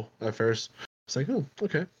of cool at first. It's like, oh,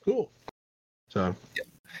 okay, cool. So. Yeah.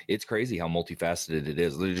 It's crazy how multifaceted it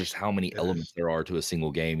is. There's just how many elements there are to a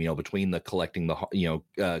single game. Between the collecting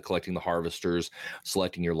the harvesters,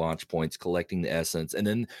 selecting your launch points, collecting the essence, and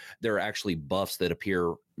then there are actually buffs that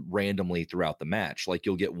appear randomly throughout the match. Like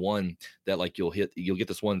you'll get one that you'll get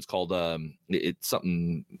this one. It's called it's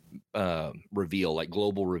something reveal, like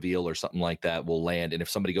global reveal or something like that will land, and if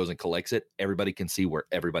somebody goes and collects it, everybody can see where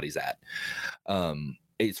everybody's at.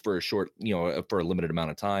 It's for a short, for a limited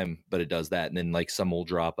amount of time, but it does that. And then some will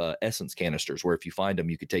drop essence canisters where if you find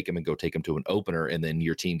them, you could take them and go take them to an opener, and then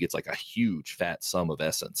your team gets like a huge fat sum of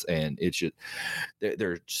essence. And it's just,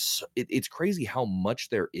 it's crazy how much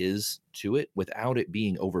there is to it without it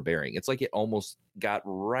being overbearing. It's like it almost got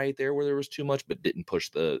right there where there was too much, but didn't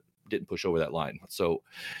push over that line. So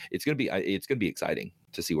it's gonna be exciting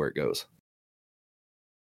to see where it goes.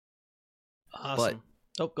 Awesome.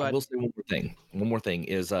 But go ahead. I will say one more thing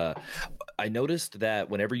is I noticed that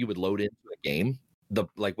whenever you would load into a game,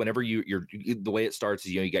 whenever you're the way it starts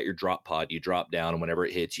is you got your drop pod, you drop down, and whenever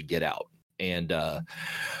it hits, you get out. And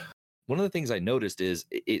one of the things I noticed is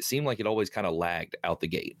it seemed like it always kind of lagged out the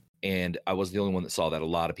gate. And I wasn't the only one that saw that. A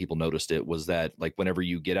lot of people noticed it, was that like whenever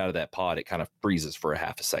you get out of that pod, it kind of freezes for a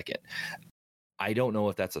half a second. I don't know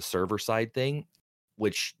if that's a server side thing,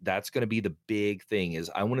 which that's going to be the big thing.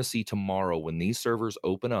 Is I want to see tomorrow when these servers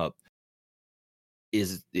open up,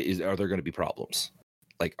 are there going to be problems?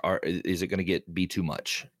 Like, is it going to be too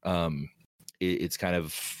much? It's kind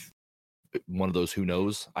of one of those who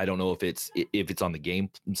knows. I don't know if it's on the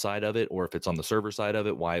game side of it or if it's on the server side of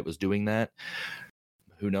it, why it was doing that.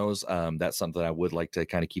 Who knows? That's something I would like to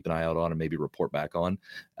kind of keep an eye out on and maybe report back on.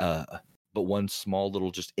 But one small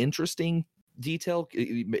little just interesting detail,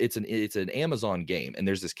 it's an Amazon game, and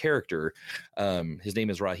there's this character. His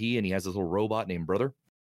name is Rahi, and he has this little robot named Brother.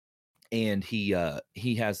 And he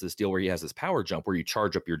has this deal where he has this power jump where you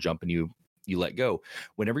charge up your jump and you let go.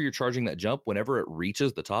 Whenever you're charging that jump, whenever it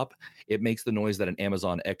reaches the top, it makes the noise that an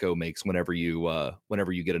Amazon Echo makes whenever you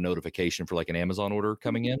get a notification for like an Amazon order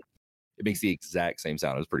coming in. It makes the exact same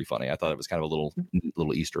sound. It was pretty funny. I thought it was kind of a little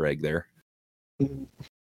Easter egg there.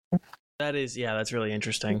 That's really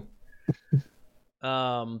interesting.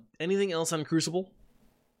 Anything else on Crucible?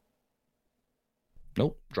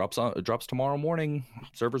 Nope. Drops tomorrow morning.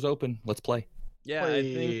 Servers open. Let's play. Yeah, I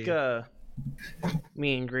think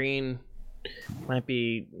me and Green might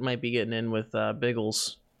be getting in with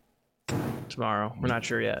Biggles tomorrow. We're not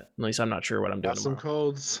sure yet. At least I'm not sure what I'm doing. Got some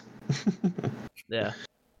codes. Yeah.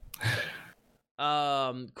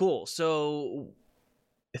 Cool. So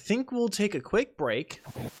I think we'll take a quick break.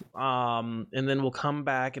 And then we'll come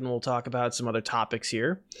back and we'll talk about some other topics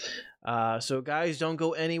here. So guys, don't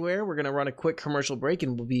go anywhere. We're gonna run a quick commercial break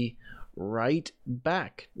and we'll be right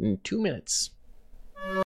back in 2 minutes.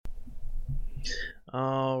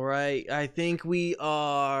 All right, I think we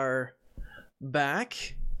are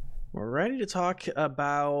back. We're ready to talk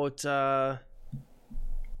about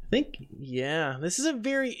this is a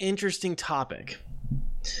very interesting topic.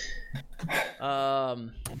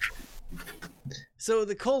 So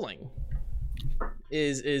the culling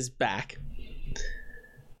is back.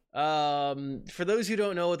 For those who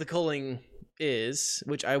don't know what the culling is,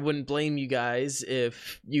 which I wouldn't blame you guys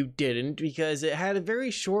if you didn't, because it had a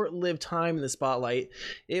very short-lived time in the spotlight.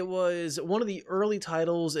 It was one of the early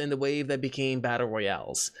titles in the wave that became battle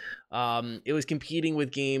royales. It was competing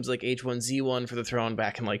with games like H1Z1 for the throne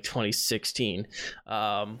back in like 2016.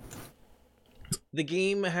 The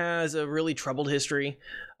game has a really troubled history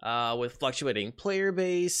with fluctuating player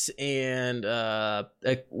base and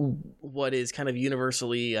what is kind of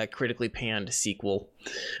universally a critically panned sequel.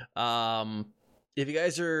 If you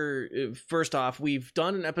guys are, first off, we've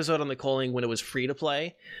done an episode on the culling when it was free to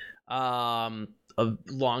play a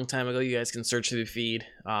long time ago. You guys can search through the feed.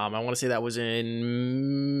 I want to say that was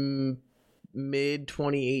in mid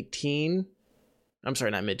 2018. I'm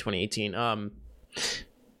sorry, not mid 2018.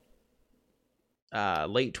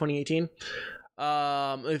 Late 2018.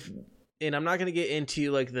 And I'm not going to get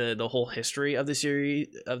into like the whole history of the series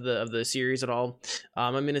of the series at all.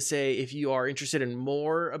 I'm going to say if you are interested in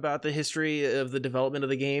more about the history of the development of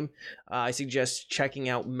the game, I suggest checking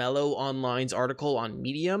out Mellow Online's article on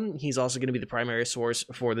Medium. He's also going to be the primary source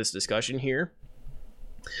for this discussion here.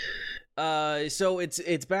 So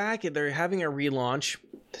it's back. They're having a relaunch,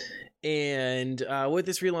 and with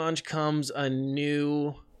this relaunch comes a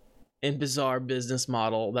new and bizarre business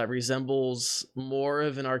model that resembles more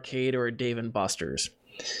of an arcade or a Dave & Buster's.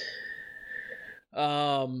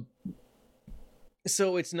 So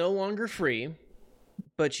it's no longer free,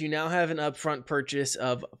 but you now have an upfront purchase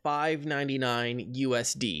of $5.99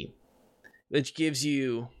 USD, which gives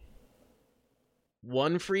you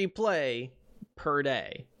one free play per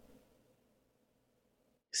day.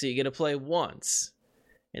 So you get to play once,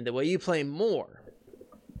 and the way you play more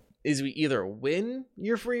is we either win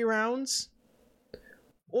your free rounds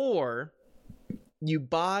or you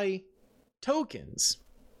buy tokens.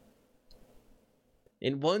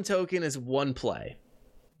 And one token is one play.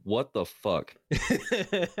 What the fuck?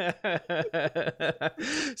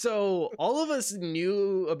 So all of us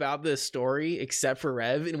knew about this story except for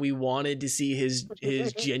Rev, and we wanted to see his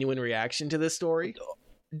genuine reaction to this story.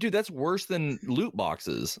 Dude, that's worse than loot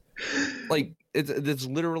boxes. Like, it's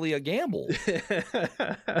literally a gamble.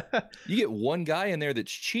 You get one guy in there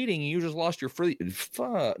that's cheating, and you just lost your free.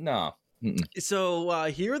 No. Mm-mm. So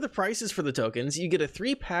here are the prices for the tokens. You get a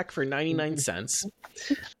 3-pack for 99 cents,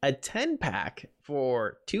 a 10-pack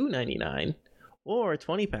for $2.99, or a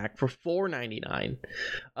 20-pack for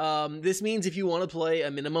 $4.99. This means if you want to play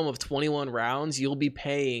a minimum of 21 rounds, you'll be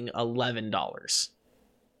paying $11.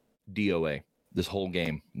 DOA. This whole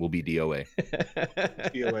game will be DOA.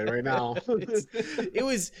 DOA right now. It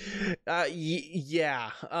was, yeah.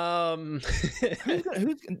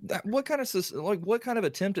 What kind of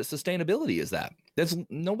attempt at sustainability is that?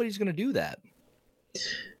 Nobody's going to do that.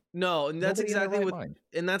 No, and that's Nobody in their exactly right what, mind.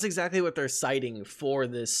 and that's exactly what they're citing for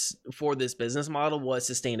this business model was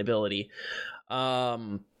sustainability,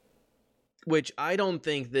 which I don't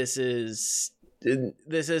think this isn't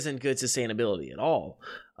good sustainability at all.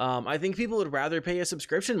 I think people would rather pay a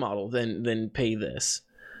subscription model than pay this.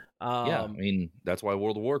 Yeah, I mean, that's why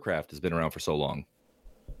World of Warcraft has been around for so long.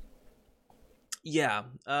 Yeah,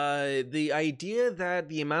 the idea that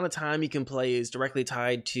the amount of time you can play is directly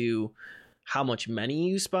tied to how much money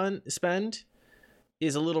you spend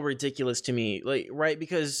is a little ridiculous to me. Like, right?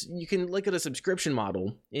 Because you can look at a subscription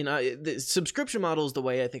model. The subscription model is the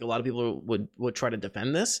way I think a lot of people would try to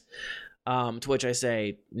defend this. To which I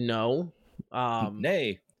say no.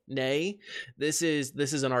 Nay. This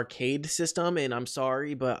is an arcade system, and I'm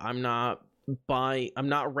sorry, but I'm not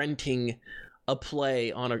renting a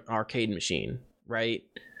play on an arcade machine, right?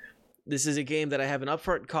 This is a game that I have an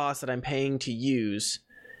upfront cost that I'm paying to use,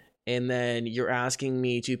 and then you're asking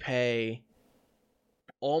me to pay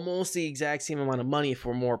almost the exact same amount of money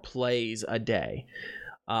for more plays a day.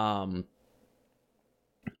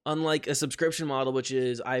 Unlike a subscription model, which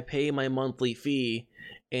is I pay my monthly fee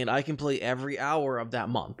and I can play every hour of that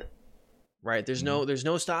month. Right? There's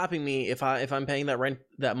no stopping me if I'm paying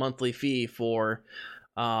that monthly fee for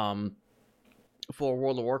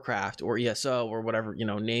World of Warcraft or ESO or whatever,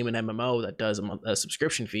 name an MMO that does a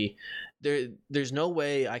subscription fee. There's no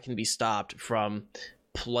way I can be stopped from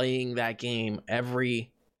playing that game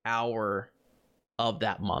every hour of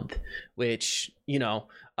that month, which,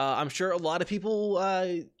 I'm sure a lot of people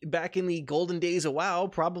back in the golden days of WoW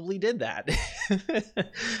probably did that.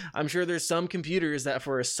 I'm sure there's some computers that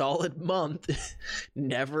for a solid month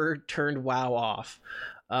never turned WoW off.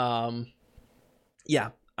 Yeah,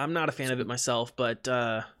 I'm not a fan of it myself, but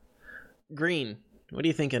Green, what are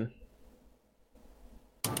you thinking?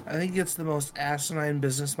 I think it's the most asinine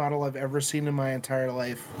business model I've ever seen in my entire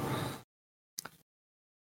life.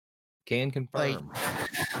 Can confirm.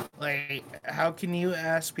 Like, how can you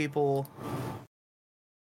ask people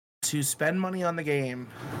to spend money on the game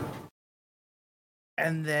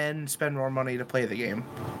and then spend more money to play the game?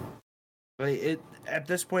 Like, at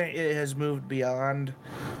this point, it has moved beyond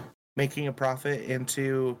making a profit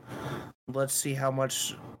into let's see how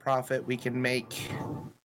much profit we can make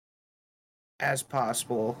as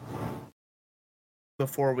possible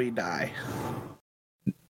before we die.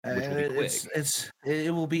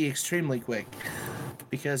 It will be extremely quick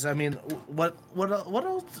because I mean, what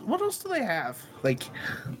else do they have? Like,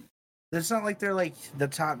 it's not like they're like the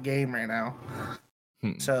top game right now.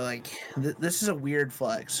 So like, this is a weird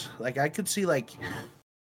flex. Like, I could see like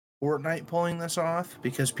Fortnite pulling this off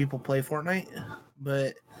because people play Fortnite,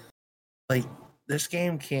 but like this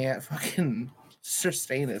game can't fucking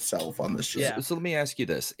sustain itself on this shit. Yeah. So let me ask you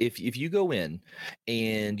this: if you go in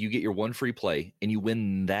and you get your one free play and you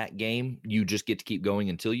win that game, you just get to keep going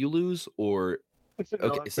until you lose, or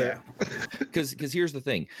okay? So because here's the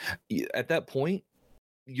thing: at that point,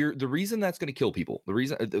 the reason that's going to kill people, the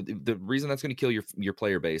reason that's going to kill your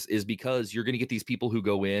player base is because you're going to get these people who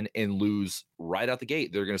go in and lose right out the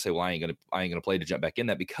gate. They're going to say, "Well, I ain't gonna play to jump back in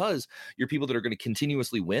that," because your people that are going to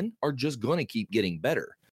continuously win are just going to keep getting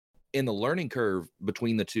better. In the learning curve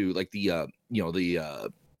between the two, like the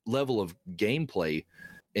level of gameplay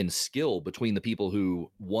and skill between the people who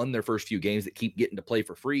won their first few games that keep getting to play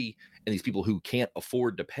for free and these people who can't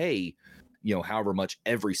afford to pay, however much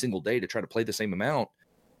every single day to try to play the same amount,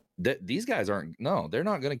 that these guys they're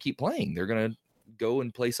not going to keep playing. They're going to go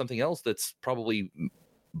and play something else that's probably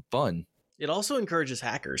fun. It also encourages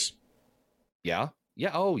hackers. Yeah.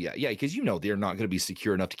 Yeah. Oh, yeah. Yeah. Because they're not going to be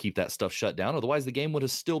secure enough to keep that stuff shut down. Otherwise, the game would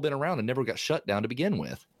have still been around and never got shut down to begin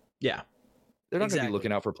with. Yeah. They're not going to be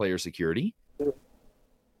looking out for player security.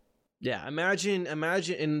 Yeah. Imagine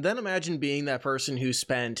being that person who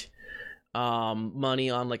spent money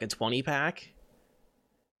on like a 20 pack,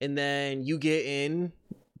 and then you get in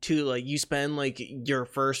to like you spend like your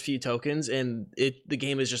first few tokens, and the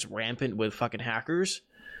game is just rampant with fucking hackers,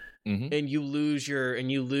 and you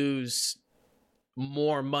lose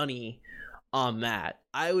more money on that.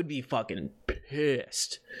 I would be fucking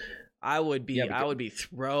pissed. I would be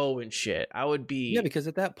throwing shit. Because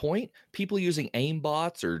at that point, people using aim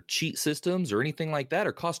bots or cheat systems or anything like that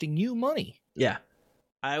are costing you money. Yeah.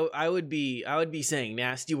 I would be saying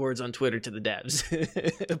nasty words on Twitter to the devs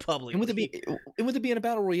publicly. And with it being a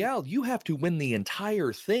battle royale, you have to win the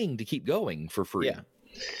entire thing to keep going for free. Yeah.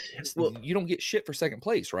 Well, you don't get shit for second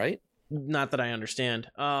place, right? Not that I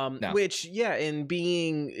understand. No. Which, yeah, in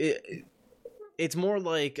being, it's more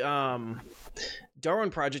like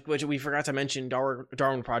Darwin Project, which we forgot to mention.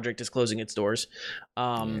 Darwin Project is closing its doors.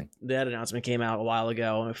 That announcement came out a while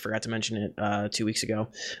ago. I forgot to mention it 2 weeks ago.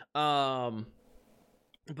 But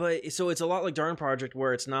so it's a lot like Darwin Project,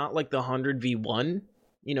 where it's not like the 100v1,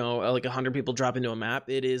 like 100 people drop into a map.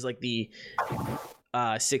 It is like the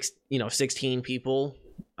 16 people.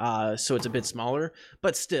 So it's a bit smaller,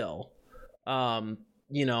 but still,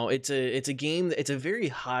 it's a game. It's a very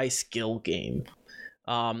high skill game.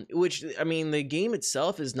 Which, I mean, the game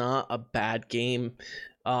itself is not a bad game.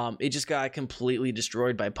 It just got completely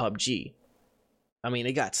destroyed by PUBG. I mean,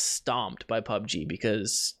 it got stomped by PUBG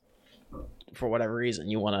because, for whatever reason,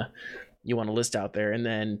 you want to list out there, and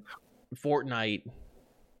then Fortnite,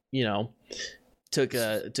 took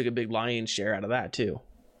a big lion's share out of that too.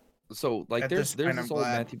 So like there's this old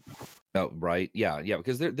Matthew. Oh right, yeah,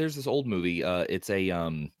 because there's this old movie. It's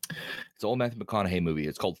an old Matthew McConaughey movie.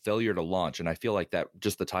 It's called Failure to Launch, and I feel like that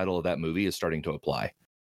just the title of that movie is starting to apply,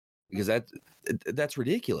 because that's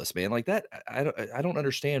ridiculous, man. Like that, I don't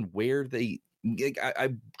understand where they.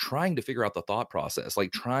 I'm trying to figure out the thought process,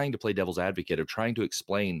 like trying to play devil's advocate of trying to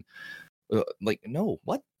explain, no.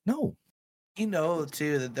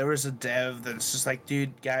 Too, that there was a dev that's just like,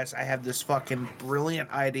 dude, guys, I have this fucking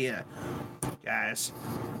brilliant idea. Guys,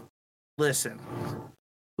 listen,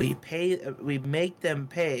 we make them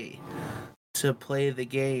pay to play the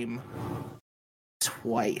game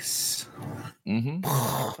twice.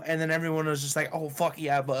 Mm-hmm. And then everyone was just like, oh, fuck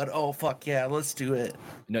yeah, bud. Oh, fuck yeah, let's do it.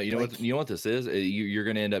 No, you know what this is? You're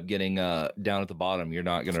going to end up getting down at the bottom. You're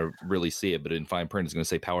not going to really see it, but in fine print, it's going to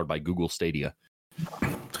say powered by Google Stadia.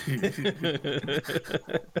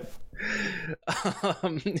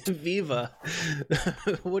 Viva,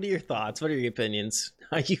 what are your thoughts? What are your opinions?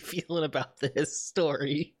 How are you feeling about this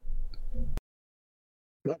story?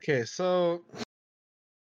 Okay, so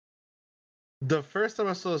the first time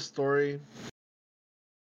I saw the story,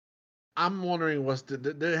 I'm wondering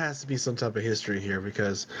there has to be some type of history here,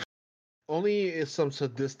 because only if some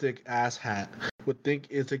sadistic asshat would think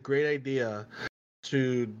it's a great idea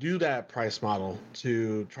to do that price model,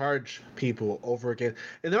 to charge people over again.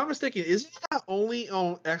 And if I'm mistaken, isn't that only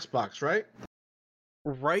on Xbox, right?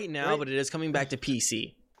 Right now, but it is coming back to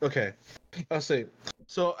PC. Okay, I'll say.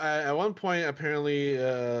 So at one point, apparently,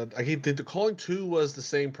 the Calling 2 was the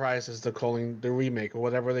same price as the remake, or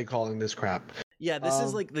whatever they calling this crap. Yeah, this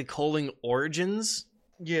is like the Calling Origins.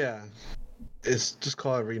 Yeah. It's just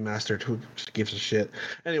called it remastered. Who gives a shit?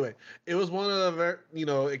 Anyway, it was one of the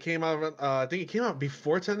it came out. I think it came out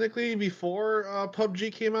before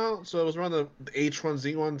PUBG came out. So it was around the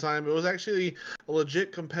H1Z1 time. It was actually a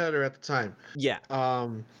legit competitor at the time. Yeah.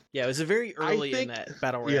 Yeah, it was a very early in that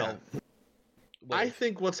battle royale. Yeah. I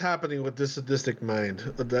think what's happening with this sadistic mind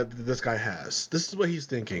that this guy has. This is what he's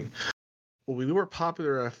thinking. Well, we were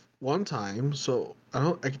popular at one time, so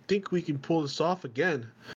I think we can pull this off again.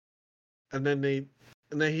 And then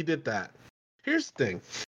he did that. Here's the thing.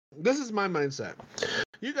 This is my mindset.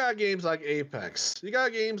 You got games like Apex. You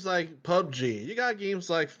got games like PUBG. You got games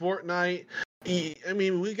like Fortnite.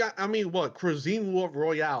 Cuisine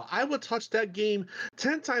Royale. I would touch that game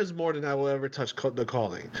 10 times more than I will ever touch The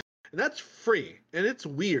Calling. And that's free. And it's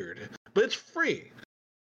weird. But it's free.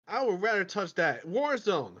 I would rather touch that.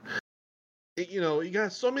 Warzone. You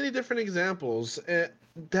got so many different examples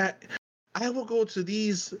that I will go to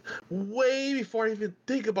these way before I even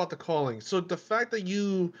think about The Calling. So the fact that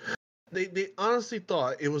they honestly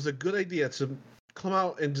thought it was a good idea to come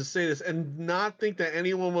out and just say this and not think that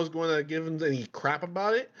anyone was going to give him any crap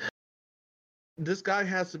about it. This guy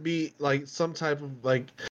has to be like some type of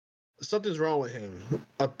something's wrong with him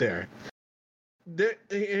up there. And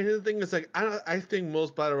the thing is, I think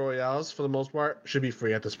most battle royales for the most part should be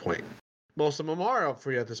free at this point. Most of them are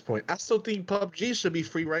free at this point. I still think PUBG should be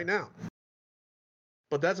free right now.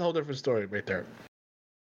 But that's a whole different story right there.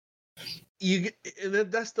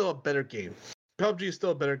 That's still a better game. PUBG is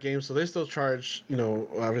still a better game, so they still charge,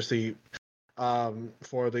 obviously,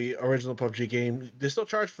 for the original PUBG game. They still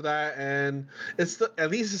charge for that, and at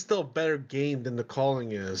least it's still a better game than The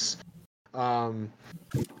Calling is.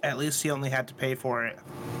 At least he only had to pay for it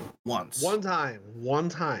once. One time.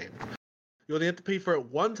 You only have to pay for it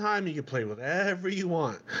one time. You can play whatever you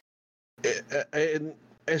want. And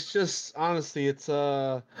it's just, honestly, it's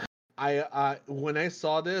when I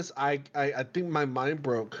saw this, I think my mind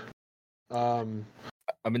broke.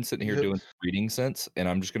 I've been sitting here doing reading sense, and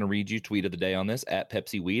I'm just going to read you tweet of the day on this at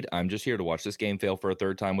Pepsi Weed. I'm just here to watch this game fail for a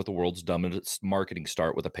third time with the world's dumbest marketing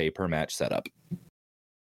start with a pay per match setup.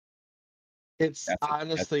 It's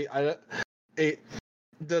honestly,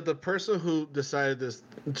 the person who decided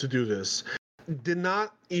to do this did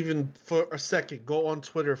not even for a second go on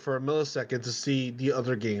Twitter for a millisecond to see the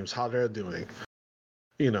other games, how they're doing.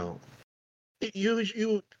 You know,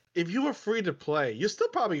 you if you were free to play, you still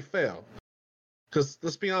probably fail. Because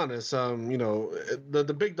let's be honest, you know, the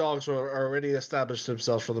big dogs are already established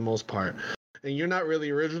themselves for the most part, and you're not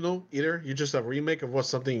really original either. You're just a remake of what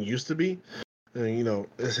something used to be, and you know,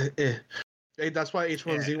 that's why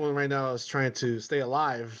H1Z1 right now is trying to stay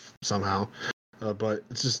alive somehow, but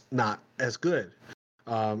it's just not as good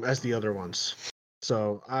as the other ones.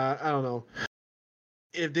 So I don't know.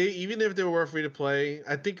 If they were free to play,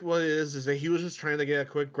 I think what it is that he was just trying to get a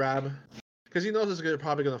quick grab because he knows it's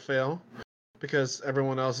probably going to fail because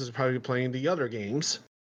everyone else is probably playing the other games,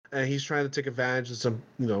 and he's trying to take advantage of some,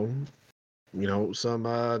 some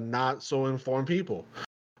not so informed people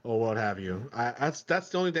or what have you. That's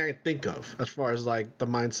the only thing I think of as far as like the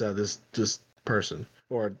mindset of this person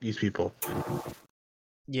or these people.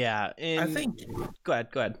 Yeah, and I think. Go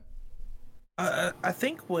ahead. I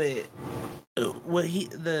think what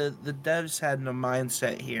the devs had in a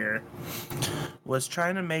mindset here was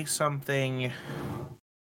trying to make something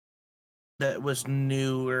that was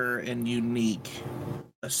newer and unique,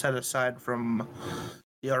 set aside from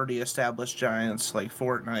the already established giants like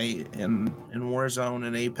Fortnite and Warzone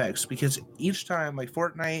and Apex, because each time, like,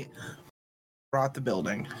 Fortnite brought the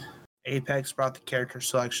building, Apex brought the character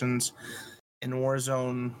selections, and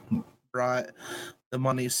Warzone brought the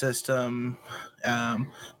money system,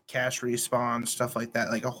 cash respawn, stuff like that.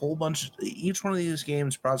 Like a whole bunch. Each one of these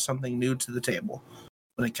games brought something new to the table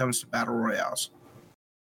when it comes to battle royales.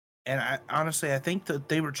 And I think that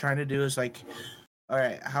they were trying to do is like, all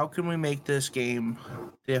right, how can we make this game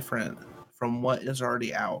different from what is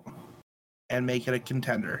already out and make it a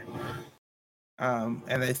contender? And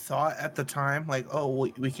they thought at the time, like,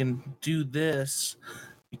 oh, we can do this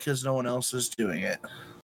because no one else is doing it.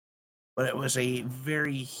 But it was a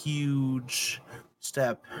very huge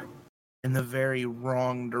step in the very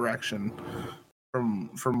wrong direction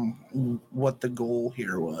from what the goal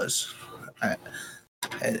here was.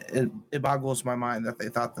 It boggles my mind that they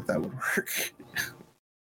thought that would work.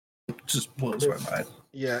 It just blows my mind.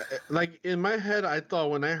 Yeah, like in my head, I thought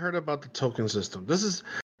when I heard about the token system, this is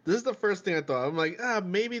the first thing I thought. I'm like,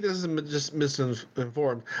 maybe this is just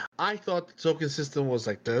misinformed. I thought the token system was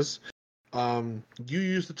like this. You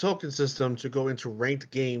use the token system to go into ranked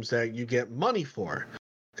games that you get money for.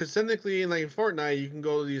 Because technically, like in Fortnite, you can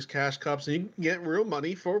go to these cash cups and you can get real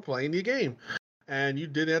money for playing the game. And you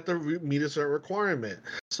didn't have to meet a certain requirement.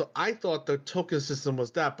 So I thought the token system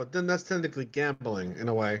was that, but then that's technically gambling in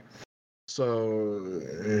a way. So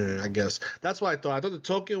I guess that's what I thought. I thought the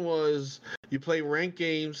token was you play ranked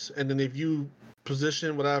games, and then if you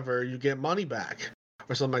position whatever, you get money back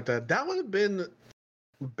or something like that. That would have been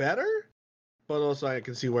better, but also I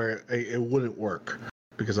can see where it wouldn't work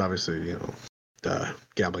because obviously, you know, the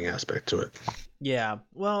gambling aspect to it. Yeah,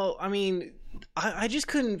 well, I mean, I just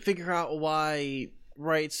couldn't figure out why,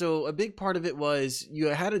 right? So a big part of it was you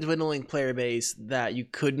had a dwindling player base that you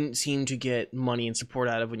couldn't seem to get money and support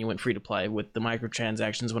out of when you went free to play with the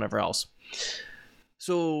microtransactions, whatever else.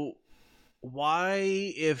 So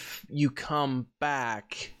why, if you come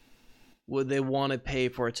back, would they want to pay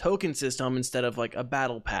for a token system instead of like a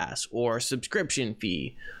battle pass or a subscription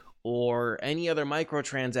fee or any other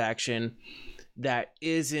microtransaction that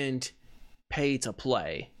isn't pay to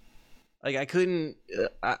play? Like I couldn't,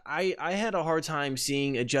 I had a hard time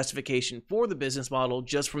seeing a justification for the business model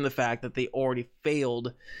just from the fact that they already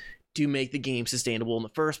failed to make the game sustainable in the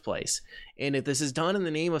first place. And if this is done in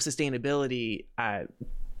the name of sustainability, I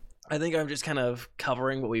think I'm just kind of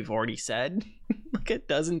covering what we've already said like a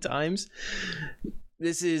dozen times.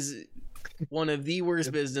 This is one of the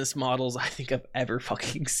worst business models I think I've ever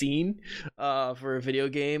fucking seen for a video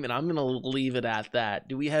game, and I'm gonna leave it at that.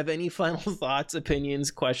 Do we have any final thoughts, opinions,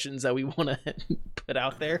 questions that we want to put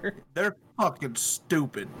out there? They're fucking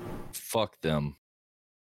stupid. Fuck them.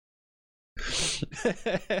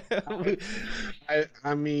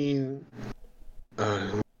 I mean,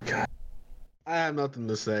 God. I have nothing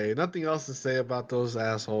to say. Nothing else to say about those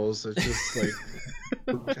assholes. It's just like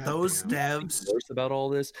those devs. Worse about all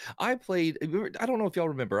this, I don't know if y'all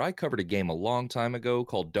remember. I covered a game a long time ago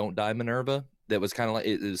called Don't Die Minerva. That was kind of like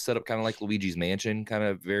it was set up kind of like Luigi's Mansion, kind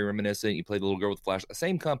of very reminiscent. You played the little girl with the flash.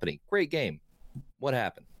 Same company, great game. What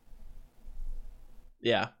happened?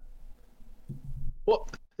 Yeah. Well,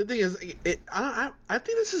 the thing is, I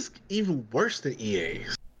think this is even worse than EA.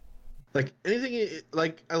 Like anything,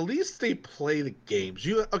 like at least they play the games.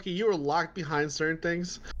 You were locked behind certain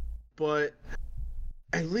things, but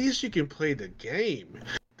at least you can play the game.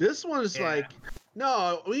 This one is like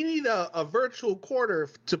No, we need a virtual quarter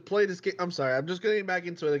to play this game. I'm sorry, I'm just getting back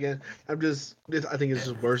into it again. I think it's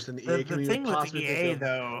just worse than EA The can even thing with possibly EA think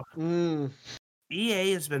of. though,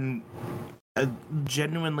 EA has been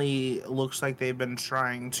genuinely looks like they've been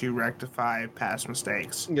trying to rectify past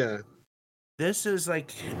mistakes. Yeah. This is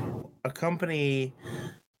like a company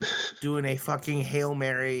doing a fucking Hail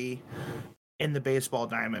Mary in the baseball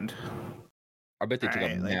diamond. I bet they took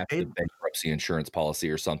Right, a like, massive bankruptcy insurance policy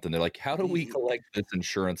or something. They're like, how do we collect this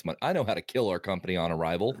insurance money? I know how to kill our company on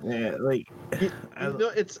arrival. Yeah, like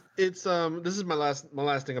It's this is my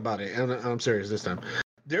last thing about it, and I'm serious this time.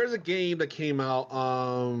 There's a game that came out.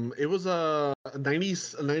 It was a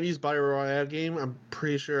 90s battle royale game. I'm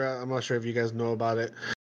pretty sure. I'm not sure if you guys know about it.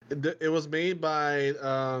 It was made by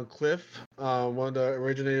Cliff, one of the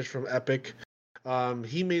originators from Epic.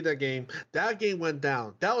 He made that game. That game went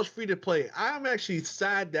down. That was free to play. I'm actually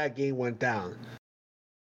sad that game went down.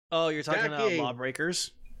 Oh, you're talking That about game-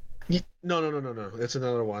 Lawbreakers? No. It's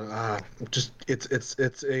another one.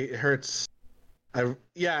 It hurts. I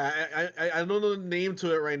don't know the name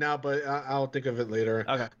to it right now, but I'll think of it later.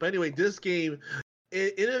 Okay. But anyway, this game,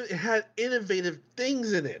 it had innovative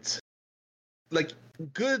things in it, like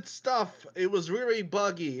good stuff. It was very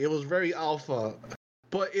buggy. It was very alpha,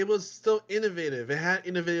 but it was still innovative. It had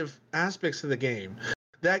innovative aspects to the game.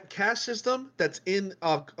 That cash system that's in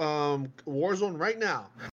Warzone right now,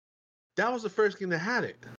 that was the first game that had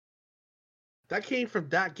it. That came from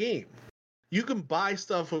that game. You can buy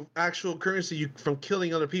stuff with actual currency from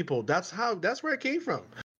killing other people. That's where it came from.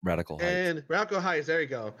 Radical Heights. And Radical Heights, there you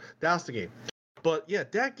go. That's the game. But yeah,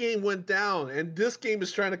 that game went down, and this game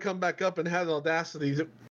is trying to come back up and have the audacity to,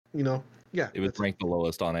 yeah. It was ranked the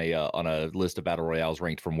lowest on a list of battle royales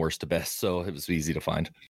ranked from worst to best, so it was easy to find.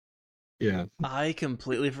 Yeah. I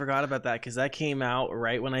completely forgot about that because that came out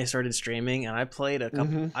right when I started streaming, and I played a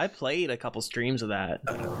couple. I played a couple streams of that.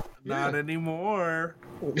 not anymore.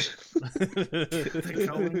 The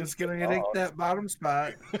Cullen is gonna take that bottom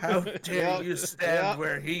spot. How dare you stand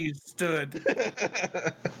where he stood?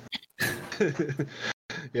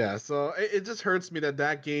 Yeah, so it just hurts me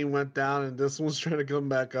that game went down and this one's trying to come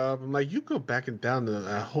back up. I'm like, you go back and down to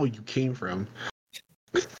that hole you came from.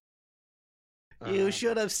 You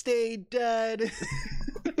should have stayed dead.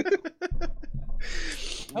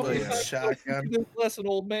 Shotgun. Lesson,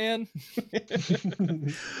 old man.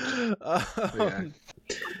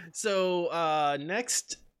 So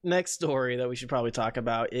next story that we should probably talk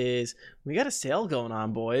about is we got a sale going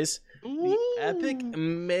on, boys. The Epic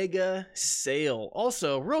Mega Sale.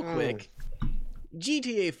 Also, real quick,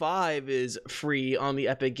 GTA 5 is free on the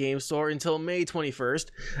Epic Game Store until May 21st.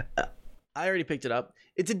 I already picked it up.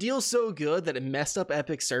 It's a deal so good that it messed up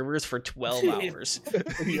Epic servers for 12 hours.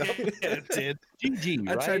 It did. GG,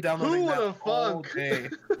 I right? tried downloading Who that would've all thunk? day.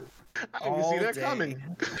 I can see that day. coming.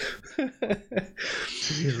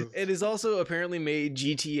 Jesus. It has also apparently made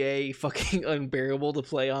GTA fucking unbearable to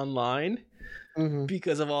play online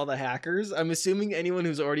because of all the hackers. I'm assuming anyone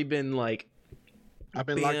who's already been like I've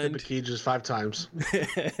been locked in the banned. cages 5 times.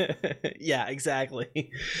 Yeah, exactly.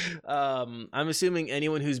 I'm assuming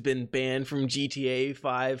anyone who's been banned from GTA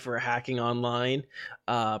 5 for hacking online,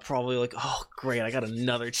 probably like, oh great, I got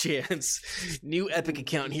another chance. New Epic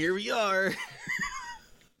account, here we are.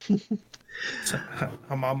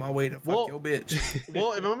 I'm on my way to fuck your bitch.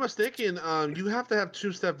 Well, if I'm not mistaken, you have to have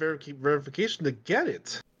 2-step verification to get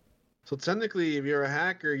it. So technically, if you're a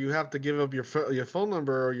hacker, you have to give up your phone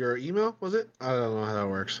number or your email. Was it? I don't know how that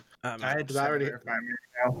works. I had to already- verify me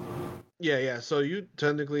now. Yeah. So you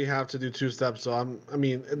technically have to do 2 steps. So I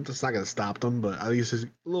mean, it's not gonna stop them, but at least it's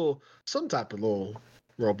some type of little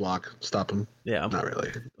roadblock stop them. Yeah. Not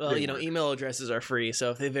really. Well, email addresses are free,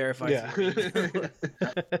 so if they verify, Yeah.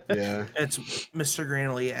 Yeah. It's Mr.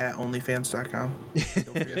 Granley at onlyfans.com.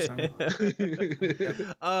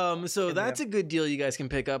 So that's a good deal you guys can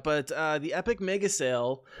pick up. But the Epic Mega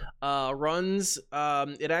Sale runs.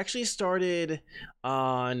 It actually started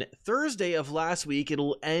on Thursday of last week.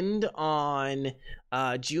 It'll end on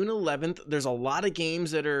June 11th. There's a lot of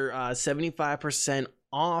games that are 75%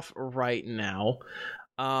 off right now.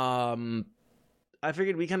 I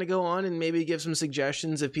figured we kind of go on and maybe give some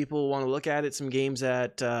suggestions if people want to look at it, some games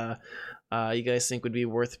that you guys think would be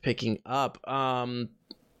worth picking up. I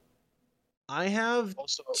have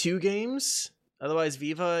 2 games. Otherwise,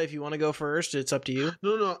 Viva, if you want to go first, it's up to you.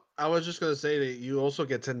 No. I was just gonna say that you also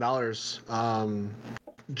get $10.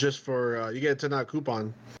 Just for you get a $10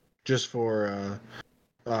 coupon, just for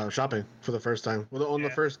shopping for the first time. Well, on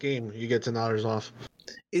the first game, you get $10 off.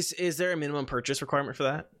 Is there a minimum purchase requirement for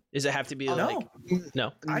that? Does it have to be like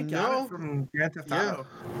no? I got it from Grand Theft Auto.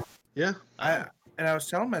 Yeah. And I was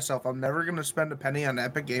telling myself I'm never going to spend a penny on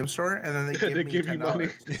Epic Game Store, and then they give me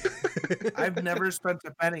 $10. I've never spent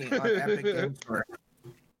a penny on Epic Game Store,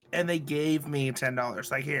 and they gave me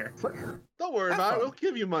 $10. Like, here, don't worry about it. We'll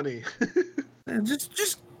give you money.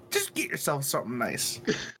 just get yourself something nice.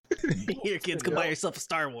 Your kids can buy yourself a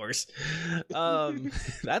Star Wars.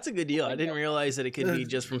 That's a good deal. I didn't realize that it could be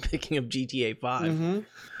just from picking up GTA 5. Mm-hmm.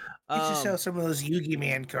 Get yourself some of those Yugi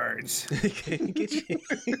Man cards.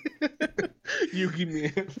 Yugi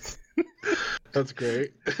Man. That's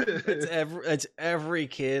great. It's every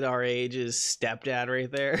kid our age's stepdad right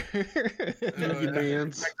there. Yugi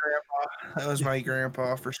Man's. That was my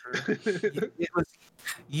grandpa for sure. It was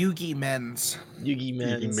Yugi Men's. Yugi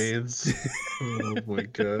Men's. Oh my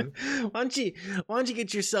god. Why don't you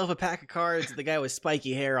get yourself a pack of cards with the guy with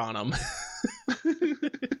spiky hair on them?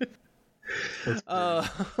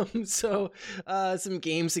 Some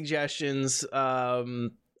game suggestions. I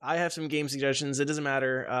have some game suggestions. It doesn't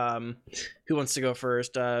matter who wants to go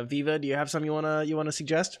first. Viva, do you have some you wanna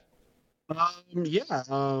suggest? Well,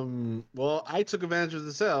 I took advantage of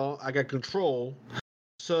the sale. I got Control.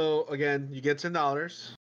 So again, you get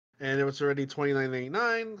 $10, and it was already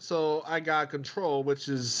 $29.99. So I got Control, which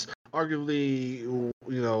is arguably,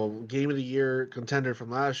 game of the year contender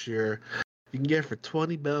from last year. You can get it for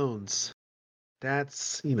 20 bones.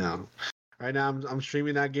 That's, right now I'm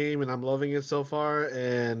streaming that game and I'm loving it so far,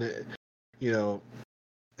 and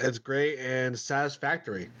it's great and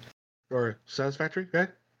satisfactory. Or Satisfactory, right?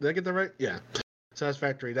 Did I get that right? Yeah.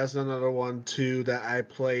 Satisfactory. That's another one too that I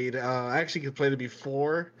played. I actually played it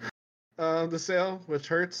before the sale, which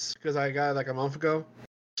hurts because I got it like a month ago.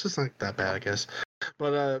 It's just not that bad, I guess.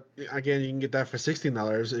 But again, you can get that for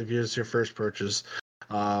 $16 if it's your first purchase.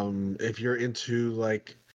 If you're into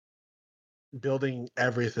like building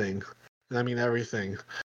everything, I mean everything.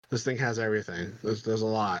 This thing has everything. There's a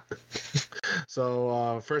lot.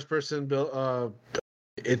 So first person build.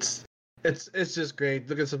 It's just great.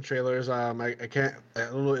 Look at some trailers. I don't know.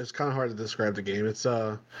 It's kind of hard to describe the game. It's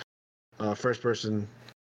first person,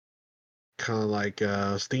 kind of like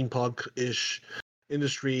steampunk-ish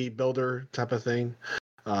industry builder type of thing.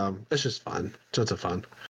 It's just fun. Tons of fun,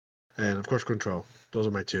 and of course Control. Those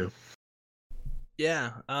are my two.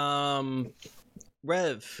 Yeah.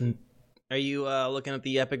 Rev, are you looking at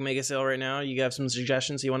the Epic Mega Sale right now? You have some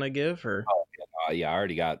suggestions you want to give, or? Yeah, I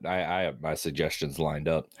already got. I have my suggestions lined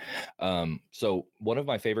up. So one of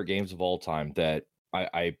my favorite games of all time that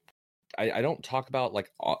I don't talk about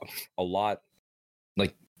like a lot,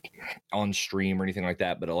 like on stream or anything like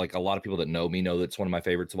that, but like a lot of people that know me know that's one of my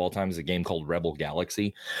favorites of all time is a game called Rebel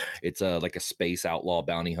Galaxy. It's like a space outlaw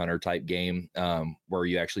bounty hunter type game where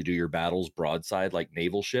you actually do your battles broadside like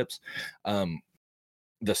naval ships.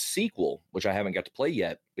 The sequel, which I haven't got to play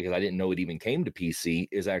yet because I didn't know it even came to PC,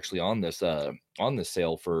 is actually on this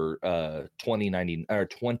sale for $20.99 or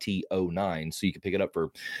 $20.09, so you can pick it up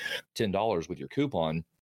for $10 with your coupon.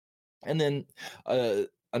 And then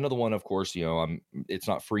another one, of course, it's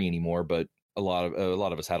not free anymore, but a lot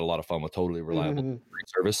of us had a lot of fun with Totally Reliable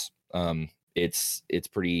Service. It's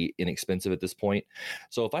pretty inexpensive at this point.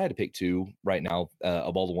 So if I had to pick two right now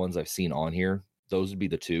of all the ones I've seen on here, those would be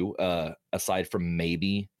the two, aside from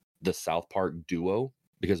maybe the South Park Duo,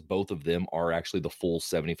 because both of them are actually the full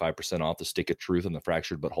 75% off the Stick of Truth and the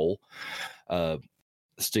Fractured But Whole.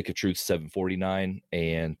 Stick of Truth $7.49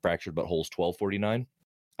 and Fractured But Whole's $12.49.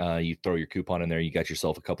 You throw your coupon in there, you got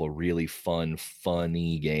yourself a couple of really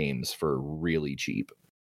funny games for really cheap.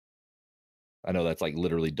 I know that's like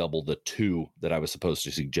literally double the two that I was supposed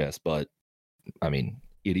to suggest, but I mean,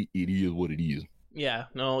 it is what it is. Yeah,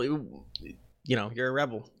 no, you're a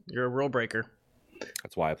rebel. You're a rule breaker.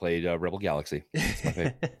 That's why I played Rebel Galaxy. That's my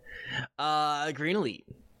favorite. Green Elite.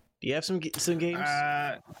 Do you have some games?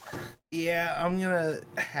 Yeah, I'm gonna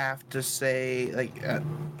have to say, like,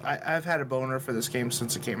 I've had a boner for this game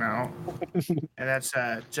since it came out, and that's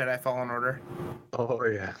Jedi Fallen Order. Oh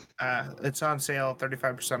yeah. It's on sale,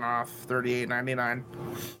 35% off, $38.99.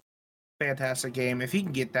 Fantastic game. If you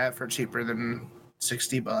can get that for cheaper than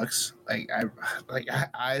 $60, I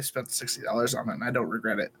spent $60 on it, and I don't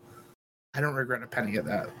regret it. I don't regret a penny of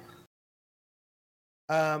that.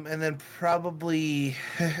 And then probably,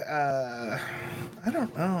 I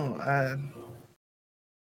don't know.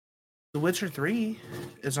 The Witcher 3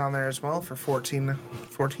 is on there as well for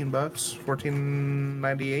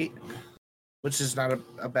 $14.98, which is not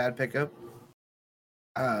a bad pickup.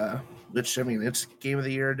 Which, I mean, it's Game of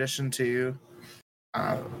the Year edition too.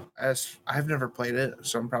 As I've never played it,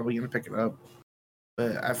 so I'm probably gonna pick it up.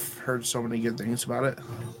 But I've heard so many good things about it.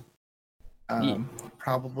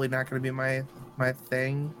 Probably not gonna be my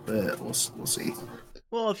thing, but we'll see.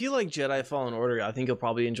 Well, if you like Jedi Fallen Order, I think you'll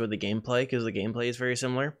probably enjoy the gameplay because the gameplay is very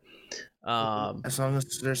similar. As long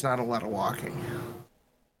as there's not a lot of walking.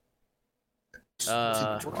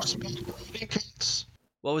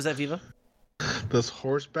 What was that, Viva? Does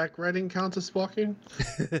horseback riding count as walking?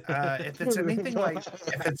 If it's anything like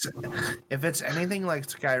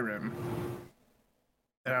Skyrim,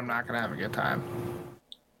 then I'm not gonna have a good time.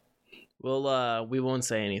 Well, we won't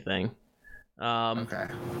say anything. Okay.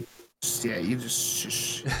 Yeah, you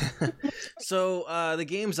just. So the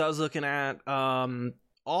games I was looking at, not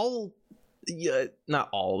all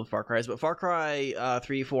the Far Cry's, but Far Cry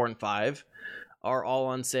 3, 4, and 5 are all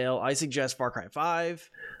on sale. I suggest Far Cry 5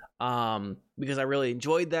 because I really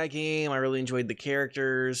enjoyed that game. I really enjoyed the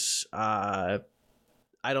characters. I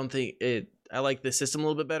like the system a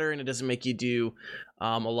little bit better, and it doesn't make you do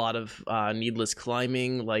a lot of needless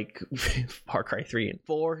climbing like Far Cry 3 and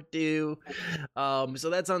 4 do. So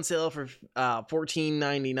that's on sale for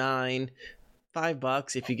 $14.99,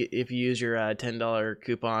 $5 if you use your $10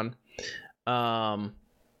 coupon.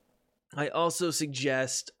 I also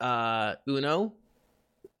suggest Uno,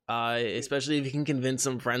 especially if you can convince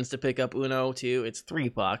some friends to pick up Uno too. It's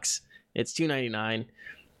 $3. It's $2.99.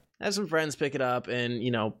 Have some friends pick it up and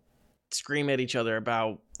scream at each other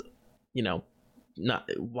about not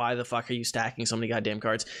why the fuck are you stacking so many goddamn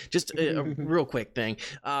cards. Just a real quick thing.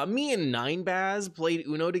 Me and Nine Baz played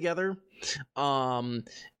Uno together.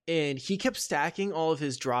 And he kept stacking all of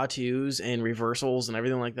his draw twos and reversals and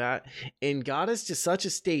everything like that, and got us to such a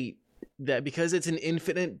state that because it's an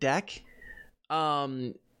infinite deck,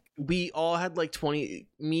 we all had like 20,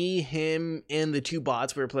 me, him, and the two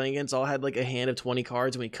bots we were playing against all had like a hand of 20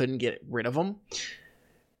 cards, and we couldn't get rid of them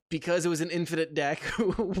because it was an infinite deck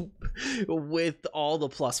with all the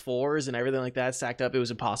 +4s and everything like that stacked up. It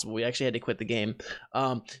was impossible. We actually had to quit the game.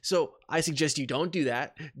 So I suggest you don't do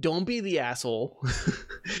that. Don't be the asshole.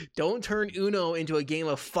 Don't turn Uno into a game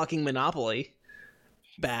of fucking Monopoly.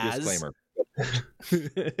 Baz. Disclaimer.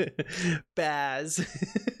 Baz.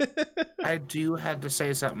 I do have to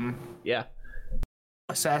say something. Yeah.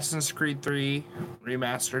 Assassin's Creed 3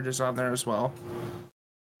 Remastered is on there as well.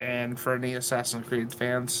 And for any Assassin's Creed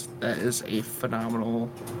fans, that is a phenomenal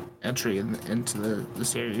entry into the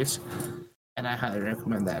series. And I highly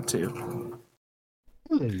recommend that too.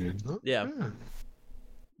 Yeah.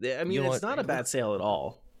 I mean, it's not a bad sale at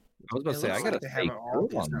all. I was about to say, I gotta have it all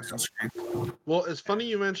on Assassin's Creed. Well, it's funny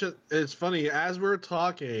you mentioned. It's funny as we're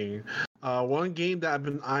talking. One game that I've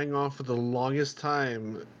been eyeing off for the longest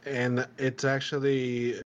time, and it's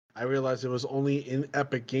actually I realized it was only in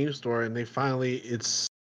Epic Game Store, and they finally it's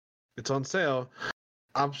on sale.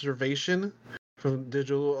 Observation from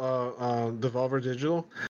Devolver Digital.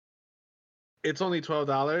 It's only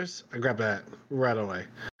 $12. I grabbed that right away.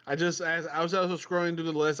 I was also scrolling through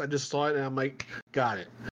the list. I just saw it and I'm like, got it.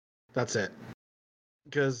 That's it.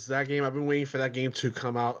 Because that game, I've been waiting for that game to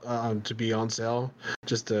come out to be on sale,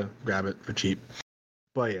 just to grab it for cheap.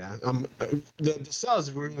 But yeah, the sale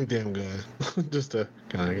is really damn good. Just to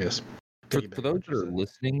kind of, I guess. For those that are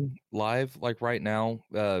listening live, like right now,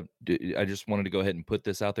 I just wanted to go ahead and put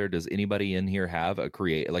this out there. Does anybody in here have a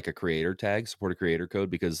creator tag, support a creator code?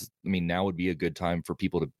 Because I mean, now would be a good time for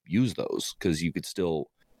people to use those because you could still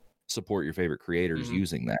support your favorite creators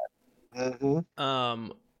using that.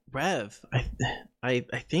 Mm-hmm. Rev, I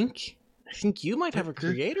think you might have a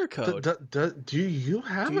creator code. Do you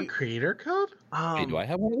have a creator code? Hey, do I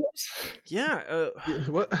have one of those? Yeah.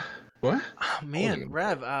 What? What? Oh, man,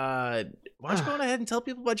 Rev. Why don't you go on ahead and tell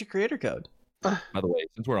people about your creator code? By the way,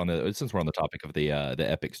 since we're on the topic of the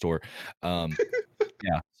Epic Store, yeah.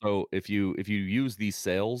 So if you use these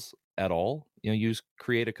sales at all, use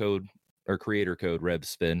creator code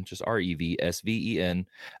RevSven, just REVSVEN,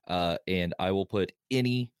 and I will put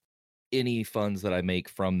any funds that I make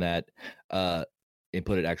from that and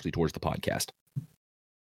put it actually towards the podcast.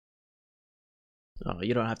 Oh,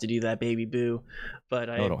 you don't have to do that, baby boo. But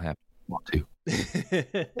I don't have to want to.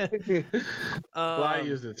 Well, I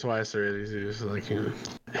used it twice already. So it's like,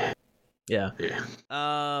 yeah.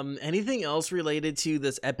 Anything else related to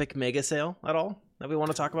this epic mega sale at all that we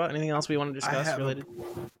want to talk about? Anything else we want to discuss related?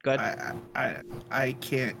 Go ahead. I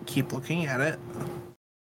can't keep looking at it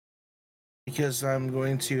because I'm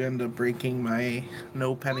going to end up breaking my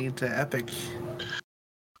no penny to Epic.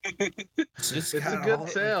 It's a good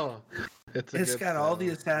sale. It's got all the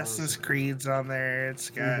Assassin's Creeds on there. It's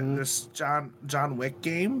got this John Wick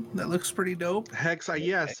game that looks pretty dope. Hex,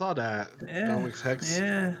 I saw that. Yeah. John Wick's Hex.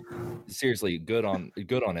 Yeah. Seriously, good on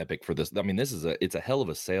Epic for this. I mean, it's a hell of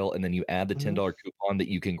a sale, and then you add the $10 coupon that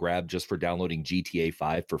you can grab just for downloading GTA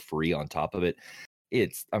 5 for free on top of it.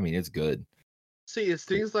 It's good. See, it's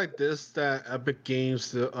things like this that Epic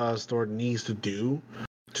Games Store needs to do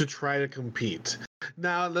to try to compete.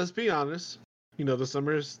 Now, let's be honest. You know, the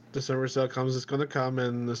summer sale comes. It's going to come,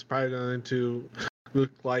 and it's probably going to look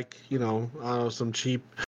like some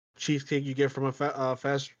cheesecake you get from a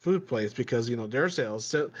fast food place, because their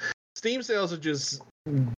sales, Steam sales are just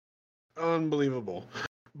unbelievable.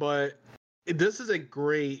 But this is a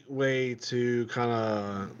great way to kind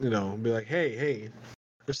of be like, hey,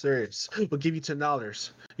 we're serious. We'll give you $10.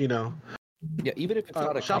 Yeah, even if it's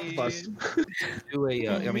not a Shop with us. do a,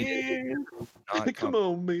 I mean, not Come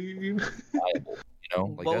on, man. viable.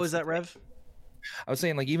 Like What was that, Rev? I was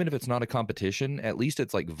saying, like, even if it's not a competition, at least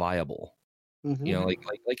it's like viable. Mhm.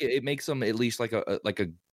 Like it makes them at least like a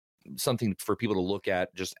something for people to look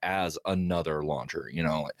at just as another launcher,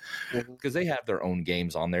 because they have their own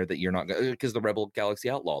games on there that you're not going, because the Rebel Galaxy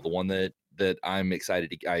Outlaw, the one that I'm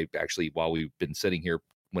excited to, I actually, while we've been sitting here,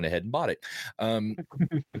 went ahead and bought it,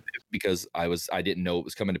 because I didn't know it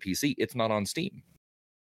was coming to PC. It's not on Steam.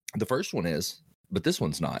 The first one is, but this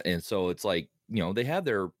one's not. And so it's like, they have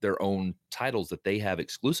their own titles that they have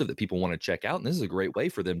exclusive that people want to check out. And this is a great way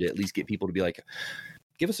for them to at least get people to be like,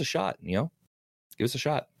 give us a shot, give us a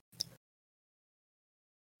shot.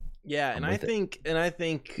 Yeah, and I think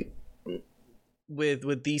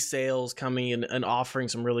with these sales coming in and offering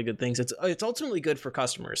some really good things, it's ultimately good for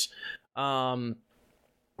customers.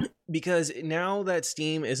 Because now that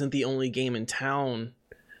Steam isn't the only game in town,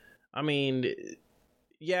 I mean,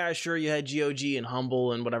 yeah, sure, you had GOG and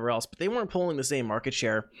Humble and whatever else, but they weren't pulling the same market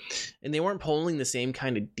share, and they weren't pulling the same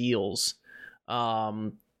kind of deals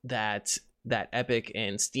that Epic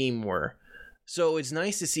and Steam were. So it's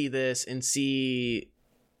nice to see this and see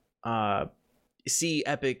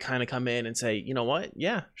Epic kind of come in and say, you know what?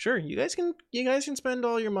 Yeah, sure. You guys can spend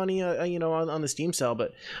all your money, on the Steam sale,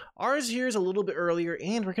 but ours here is a little bit earlier,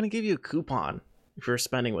 and we're going to give you a coupon if you're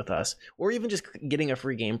spending with us, or even just getting a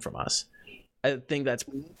free game from us. I think that's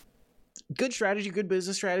good strategy, good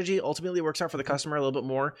business strategy. Ultimately works out for the customer a little bit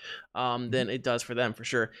more than it does for them, for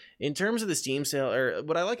sure. In terms of the Steam sale, or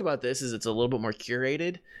what I like about this is it's a little bit more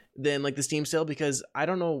curated than like the Steam sale, because I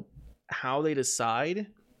don't know how they decide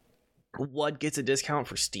what gets a discount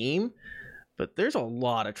for Steam, but there's a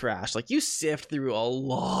lot of trash. Like, you sift through a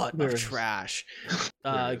lot of trash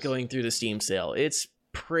going through the Steam sale. It's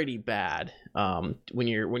pretty bad when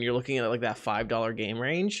you're looking at like that $5 game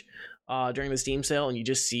range during the Steam sale, and you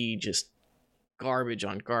just see garbage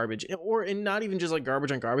on garbage, and not even just like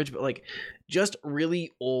garbage on garbage, but like just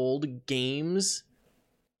really old games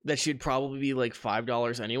that should probably be like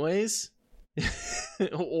 $5 anyways.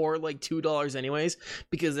 Or like $2 anyways,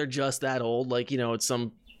 because they're just that old. Like, it's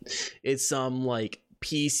some like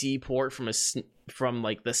PC port from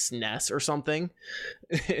like the SNES or something.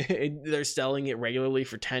 They're selling it regularly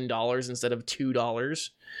for $10 instead of $2,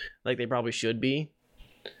 like they probably should be.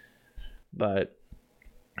 But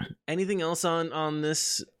anything else on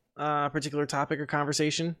this particular topic or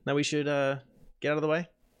conversation that we should get out of the way?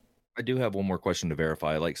 I do have one more question to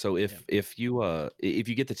verify. Like, so if you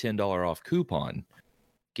get the $10 off coupon,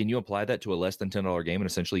 can you apply that to a less than $10 game and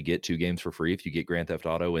essentially get 2 games for free if you get Grand Theft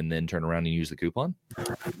Auto and then turn around and use the coupon?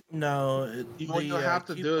 No. What you have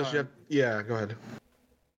to do is go ahead.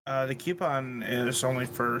 The coupon is only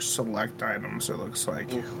for select items, it looks like.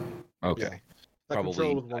 Okay. Yeah.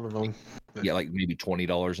 Probably one of them. Yeah, like maybe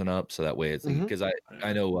 $20 and up, so that way it's because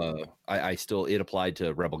I know I still, it applied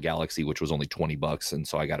to Rebel Galaxy, which was only $20, and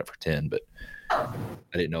so I got it for 10, but I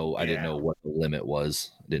didn't know what the limit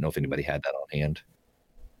was. I didn't know if anybody had that on hand.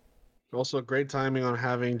 Also, great timing on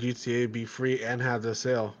having GTA be free and have the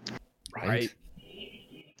sale. Right.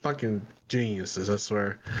 Fucking geniuses, I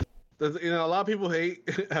swear. A lot of people hate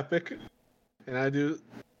Epic, and I do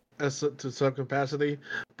to some capacity,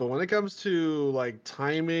 but when it comes to like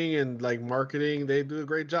timing and like marketing, they do a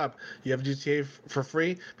great job. You have GTA for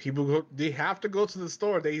free, they have to go to the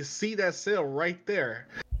store, they see that sale right there,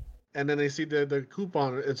 and then they see the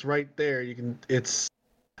coupon, it's right there. It's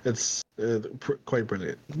quite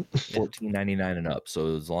brilliant. $14.99 and up,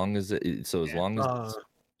 so as long as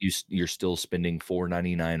you're still spending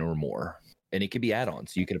 $4.99 or more, and it can be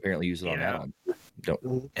add-ons. You can apparently use it on add-ons.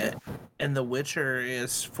 And The Witcher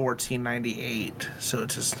is $14.98, so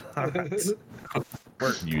it's just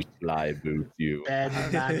you sly boots, you.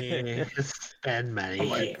 Spend money. Spend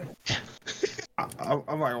money.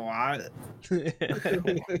 I'm like, what?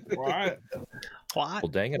 What? What?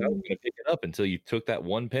 Well, dang it! I was going to pick it up until you took that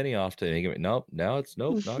 1 penny off to make it. Nope, now it's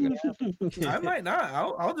not going to happen. I might not.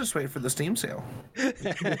 I'll just wait for the Steam sale.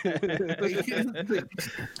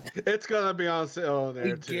 It's gonna be on sale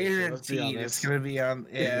there too. Guaranteed, it's gonna be on.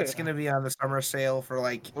 Yeah, it's gonna be on the summer sale for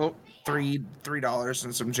like $3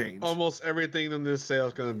 and some change. Almost everything in this sale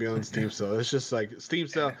is gonna be on Steam sale. It's just like Steam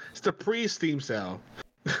sale. It's the pre-Steam sale,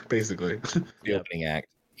 basically. The opening act.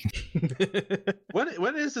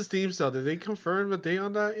 When is the Steam sale? Did they confirm the date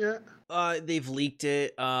on that yet? They've leaked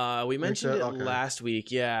it. We mentioned it okay. last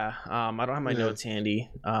week. Yeah. I don't have my notes handy.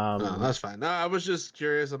 No, that's fine. No, I was just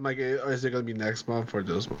curious. I'm like, is it gonna be next month or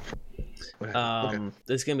this month? Okay.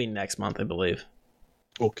 It's gonna be next month, I believe.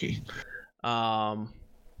 Okay.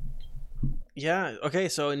 Yeah. Okay.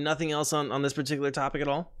 So nothing else on this particular topic at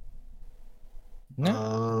all.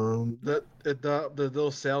 The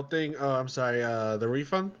little sale thing. Oh, I'm sorry. The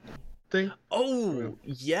refund thing. Oh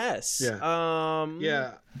yes. Yeah.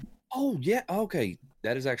 Yeah. Oh yeah. Okay.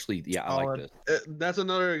 That is actually I like this. That's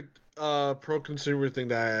another pro consumer thing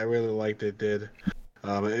that I really liked. They did.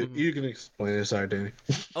 You can explain it. Sorry, Danny.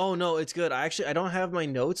 Oh no, it's good. I don't have my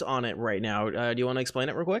notes on it right now. Do you want to explain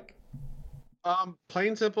it real quick?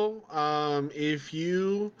 Plain simple. If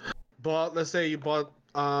you bought, let's say you bought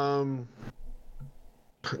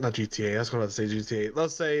not GTA. That's what I was about to say. GTA.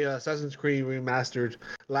 Let's say Assassin's Creed Remastered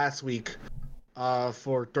last week,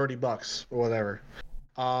 for $30 or whatever.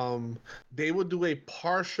 They would do a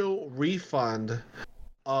partial refund,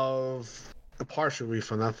 not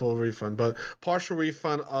full refund, but partial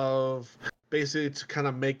refund of basically to kind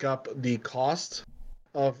of make up the cost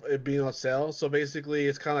of it being on sale. So basically,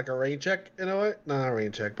 it's kind of like a rain check in a way. No, not a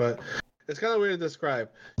rain check, but it's kind of weird to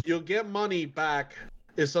describe. You'll get money back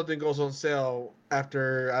if something goes on sale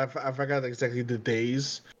after I forgot exactly the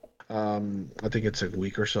days. I think it's a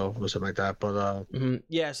week or so or something like that. But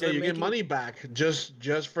yeah, so you get money back just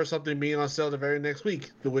for something being on sale the very next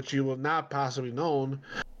week, which you will not possibly known.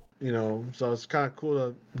 So it's kind of cool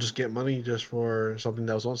to just get money just for something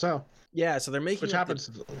that was on sale. Yeah, so they're making which happens.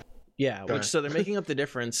 So they're making up the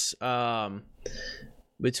difference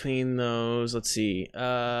between those. Let's see,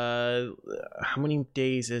 how many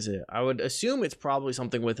days is it? I would assume it's probably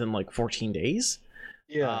something within like 14 days.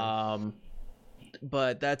 Yeah.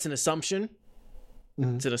 But that's an assumption.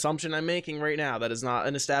 Mm-hmm. It's an assumption I'm making right now. That is not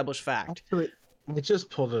an established fact. Actually, I just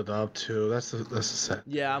pulled it up too. That's the set.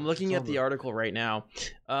 Yeah, I'm looking at the article right now.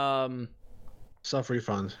 Self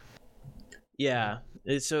refund. Yeah.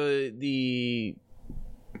 So the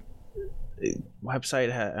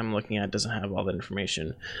website I'm looking at doesn't have all that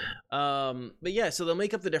information. But yeah, so they'll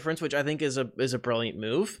make up the difference, which I think is a brilliant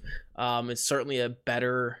move. It's certainly a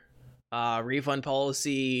better refund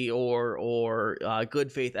policy or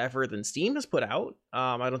good faith effort than Steam has put out.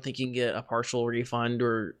 I don't think you can get a partial refund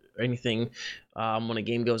or anything when a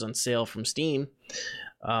game goes on sale from Steam.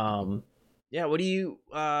 Yeah, what do you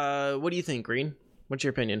think, Green? What's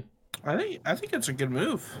your opinion? I think it's a good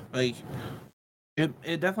move. Like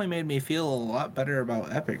it definitely made me feel a lot better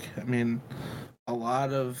about Epic. I mean, a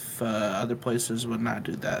lot of other places would not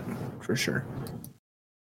do that for sure.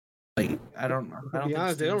 Like I don't be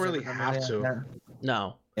honest, they don't really have to.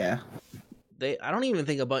 No. Yeah. I don't even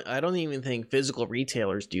think physical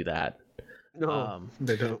retailers do that. No,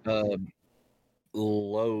 they don't.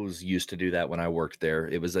 Lowe's used to do that when I worked there.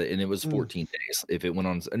 It was 14 days. If it went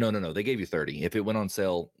on, no, they gave you 30. If it went on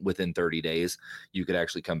sale within 30 days, you could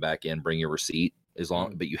actually come back in, bring your receipt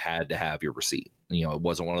but you had to have your receipt. It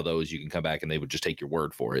wasn't one of those you can come back and they would just take your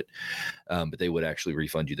word for it. But they would actually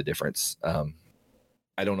refund you the difference.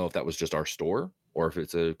 I don't know if that was just our store or if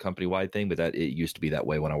it's a company wide thing, but that it used to be that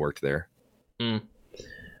way when I worked there.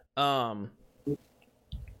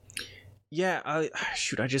 Yeah, I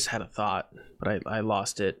just had a thought, but I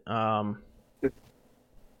lost it. Darn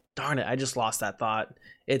it, I just lost that thought.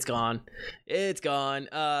 It's gone.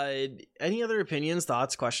 Any other opinions,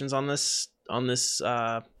 thoughts, questions on this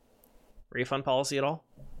refund policy at all?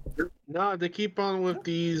 No, they keep on with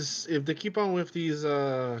these. If they keep on with these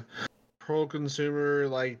pro-consumer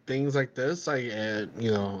like things like this,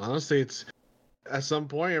 honestly, it's at some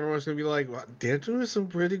point everyone's gonna be like, well, they're doing some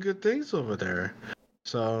pretty good things over there.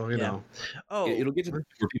 So you know, it'll get to where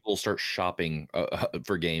people start shopping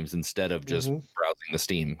for games instead of just browsing the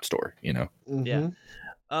Steam store. Yeah.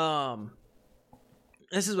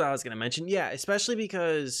 This is what I was going to mention. Yeah, especially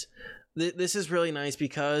because this is really nice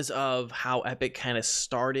because of how Epic kind of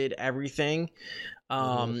started everything.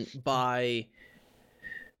 By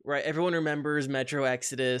everyone remembers Metro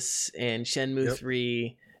Exodus and Shenmue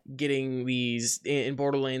 3 getting these in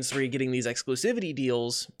Borderlands 3 getting these exclusivity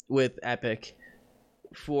deals with Epic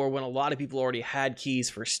for when a lot of people already had keys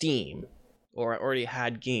for Steam. or already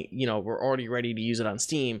had game, were already ready to use it on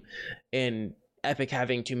Steam, and Epic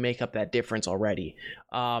having to make up that difference already.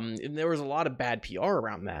 And there was a lot of bad PR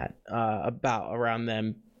around that, around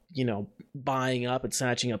them, buying up and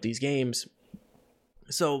snatching up these games.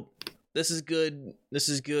 So this is good.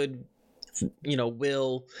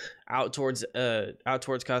 Will out towards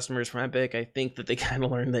customers from Epic. I think that they kind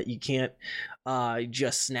of learned that you can't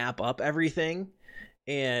just snap up everything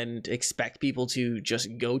and expect people to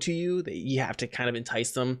just go to you. That you have to kind of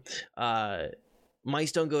entice them.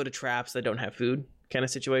 Mice don't go to traps that don't have food, kind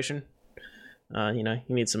of situation. You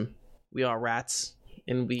need some. We are rats,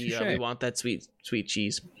 and we want that sweet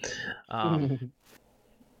cheese.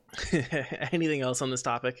 Anything else on this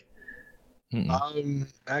topic?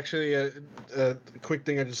 Actually, a quick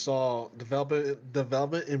thing I just saw: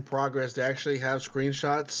 development in progress. They actually have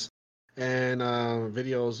screenshots and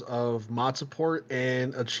videos of mod support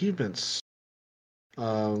and achievements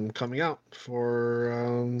coming out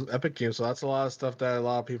for Epic Games. So that's a lot of stuff that a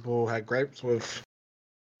lot of people had gripes with,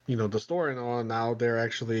 the store and all. Now they're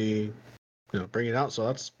actually, bringing it out. So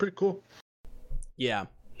that's pretty cool. Yeah.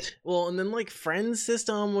 Well, and then Friends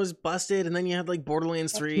system was busted, and then you had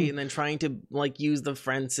Borderlands 3, and then trying to use the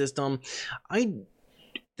Friends system.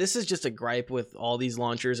 This is just a gripe with all these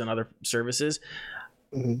launchers and other services.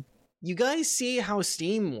 Mm-hmm. You guys see how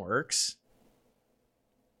Steam works.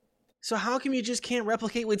 So how come you just can't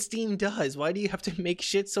replicate what Steam does? Why do you have to make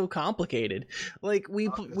shit so complicated? We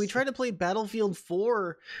tried to play Battlefield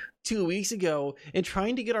 4 2 weeks ago, and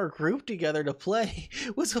trying to get our group together to play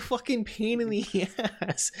was a fucking pain in the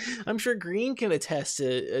ass. I'm sure Green can attest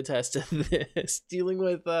to this, dealing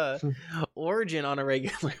with Origin on a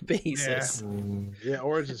regular basis. Yeah,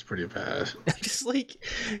 Origin's pretty bad. Just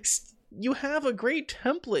you have a great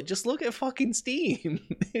template. Just look at fucking Steam.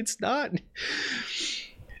 It's not...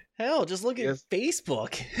 Hell, just look at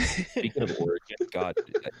Facebook. Speaking of Origin, God,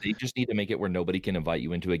 they just need to make it where nobody can invite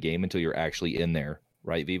you into a game until you're actually in there.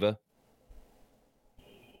 Right, Viva?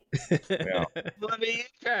 Yeah. What are you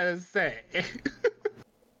trying to say?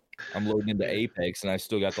 I'm loading into Apex, and I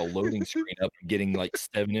still got the loading screen up, getting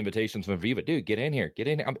 7 invitations from Viva. Dude, get in here. Get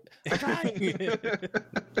in here. I'm trying.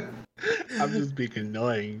 I'm just being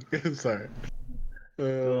annoying. Sorry.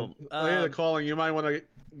 Cool. Later calling, you might want to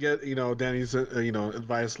get Danny's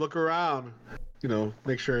advice. Look around,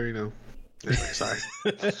 make sure anyway, sorry.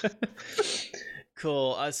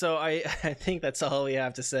 Cool. So I think that's all we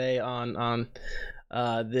have to say on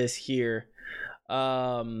this here.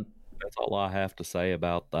 That's all I have to say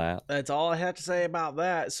about that. That's all I have to say about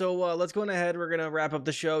that. So let's go ahead. We're gonna wrap up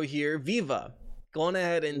the show here. Viva, go on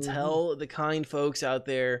ahead and tell the kind folks out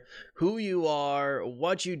there who you are,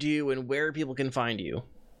 what you do, and where people can find you.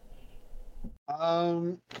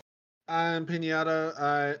 I'm Pinata.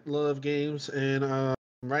 I love games, and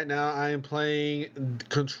right now I am playing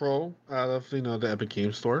Control out of the Epic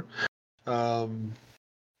Games Store.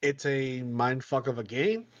 It's a mindfuck of a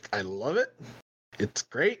game. I love it. It's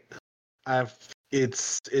great.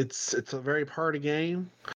 It's a very party game,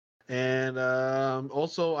 and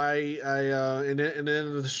also I in the end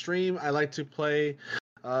of the stream I like to play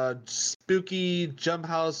spooky jump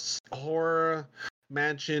house horror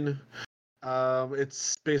mansion.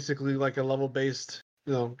 It's basically like a level-based,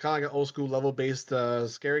 kind of like an old-school level-based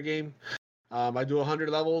scary game. I do 100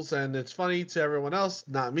 levels, and it's funny to everyone else,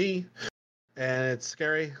 not me. And it's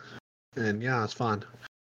scary, and yeah, it's fun.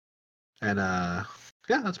 And yeah,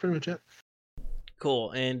 that's pretty much it.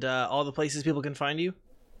 Cool. And all the places people can find you?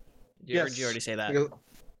 Yes. Or did you already say that?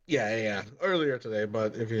 Yeah. Earlier today,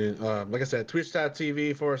 but if you, like I said,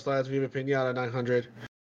 twitch.tv/VivaPinata900.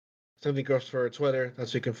 Something goes for Twitter.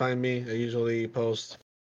 That's where you can find me. I usually post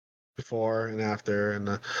before and after.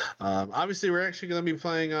 And obviously, we're actually going to be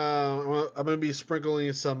playing. I'm going to be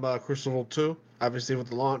sprinkling some Crucible 2, obviously, with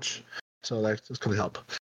the launch. So that's going to help.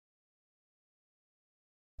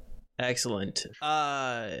 Excellent.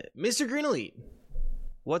 Mr. Green Elite,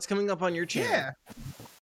 what's coming up on your channel?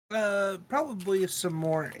 Yeah. Probably some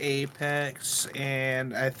more Apex,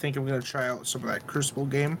 and I think I'm going to try out some of that Crucible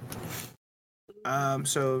game.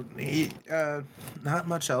 So not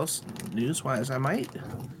much else news-wise. I might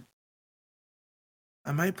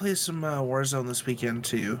play some Warzone this weekend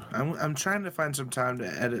too. I'm trying to find some time to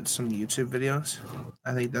edit some YouTube videos.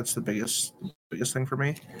 I think that's the biggest thing for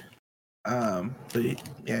me. But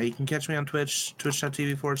yeah, you can catch me on Twitch,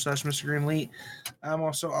 twitch.tv/Mr. Green Elite. I'm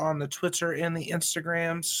also on the Twitter and the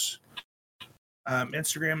Instagrams.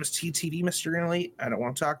 Instagram is TTD Mr. Green Elite. I don't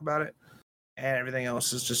want to talk about it. And everything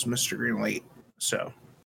else is just Mr. Green Elite. So,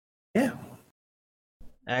 yeah.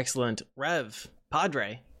 Excellent. Rev,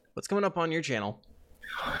 Padre, what's coming up on your channel?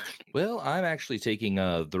 Well, I'm actually taking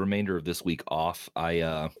the remainder of this week off.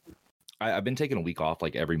 I've been taking a week off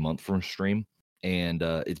like every month from stream, and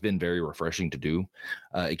it's been very refreshing to do.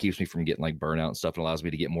 It keeps me from getting like burnout and stuff, and allows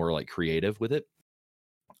me to get more like creative with it.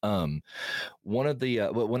 One of the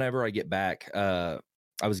whenever I get back, I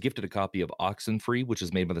was gifted a copy of Oxenfree, which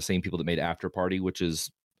is made by the same people that made After Party, which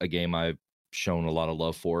is a game I've shown a lot of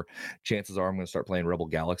love for. Chances are I'm going to start playing Rebel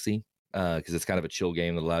Galaxy because it's kind of a chill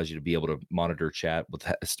game that allows you to be able to monitor chat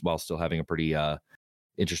while still having a pretty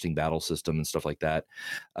interesting battle system and stuff like that.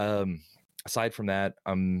 Aside from that,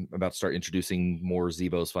 I'm about to start introducing more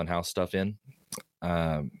Zebo's Funhouse stuff in.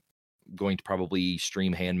 Going to probably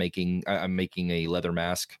stream hand making. I'm making a leather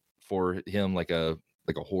mask for him, like a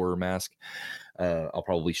horror mask. I'll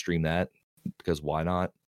probably stream that because why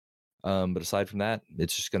not? But aside from that,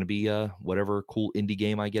 it's just going to be whatever cool indie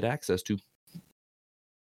game I get access to.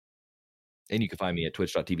 And you can find me at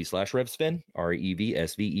twitch.tv/RevSven,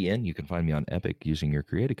 REVSVEN. You can find me on Epic using your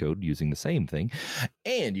creator code using the same thing.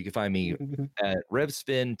 And you can find me at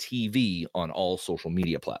RevSven TV on all social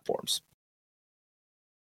media platforms.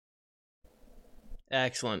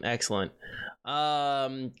 Excellent.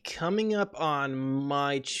 Coming up on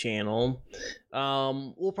my channel,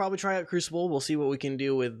 we'll probably try out Crucible. We'll see what we can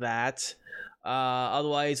do with that.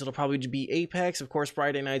 Otherwise, it'll probably be Apex. Of course,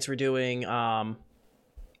 Friday nights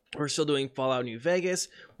we're still doing Fallout New Vegas.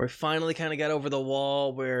 We're finally kind of got over the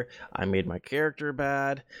wall where I made my character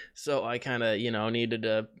bad. So I kind of, needed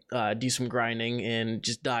to do some grinding and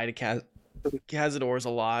just die to Cazadors a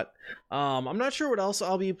lot. I'm not sure what else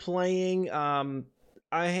I'll be playing.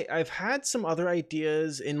 I've had some other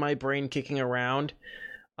ideas in my brain kicking around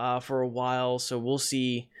for a while. So we'll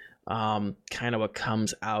see kind of what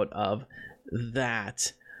comes out of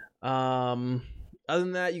that. Other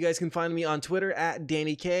than that, you guys can find me on Twitter at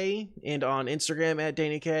DannyK and on Instagram at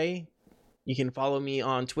DannyK. You can follow me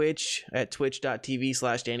on Twitch at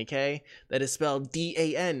twitch.tv/DannyK. That is spelled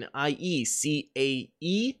DANIECAE.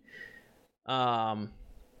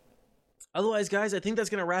 Otherwise, guys, I think that's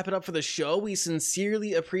going to wrap it up for the show. We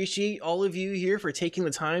sincerely appreciate all of you here for taking the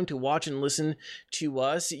time to watch and listen to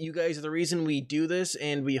us. You guys are the reason we do this,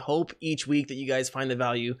 and we hope each week that you guys find the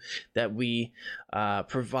value that we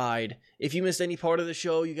provide. If you missed any part of the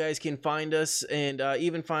show, you guys can find us and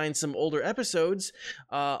even find some older episodes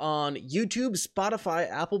on YouTube, Spotify,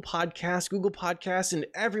 Apple Podcasts, Google Podcasts, and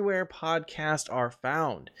everywhere podcasts are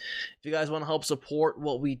found. If you guys want to help support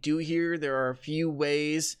what we do here, there are a few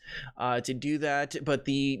ways to do that, but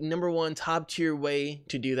the number one top tier way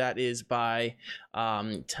to do that is by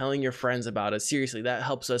telling your friends about us. Seriously, that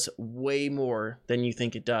helps us way more than you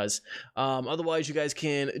think it does. Otherwise, you guys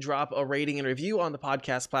can drop a rating and review on the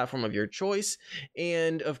podcast platform of your choice,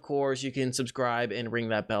 and of course you can subscribe and ring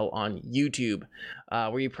that bell on YouTube.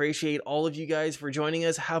 We appreciate all of you guys for joining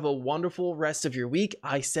us. Have a wonderful rest of your week.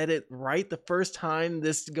 I said it right the first time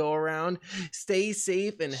this go around. Stay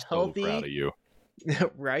safe and healthy. So proud of you.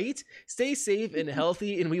 Right? Stay safe and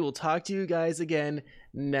healthy, and we will talk to you guys again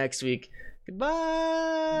next week. Goodbye.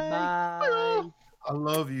 Bye. I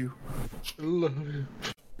love you.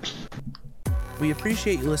 We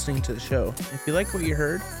appreciate you listening to the show. If you like what you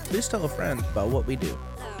heard, please tell a friend about what we do.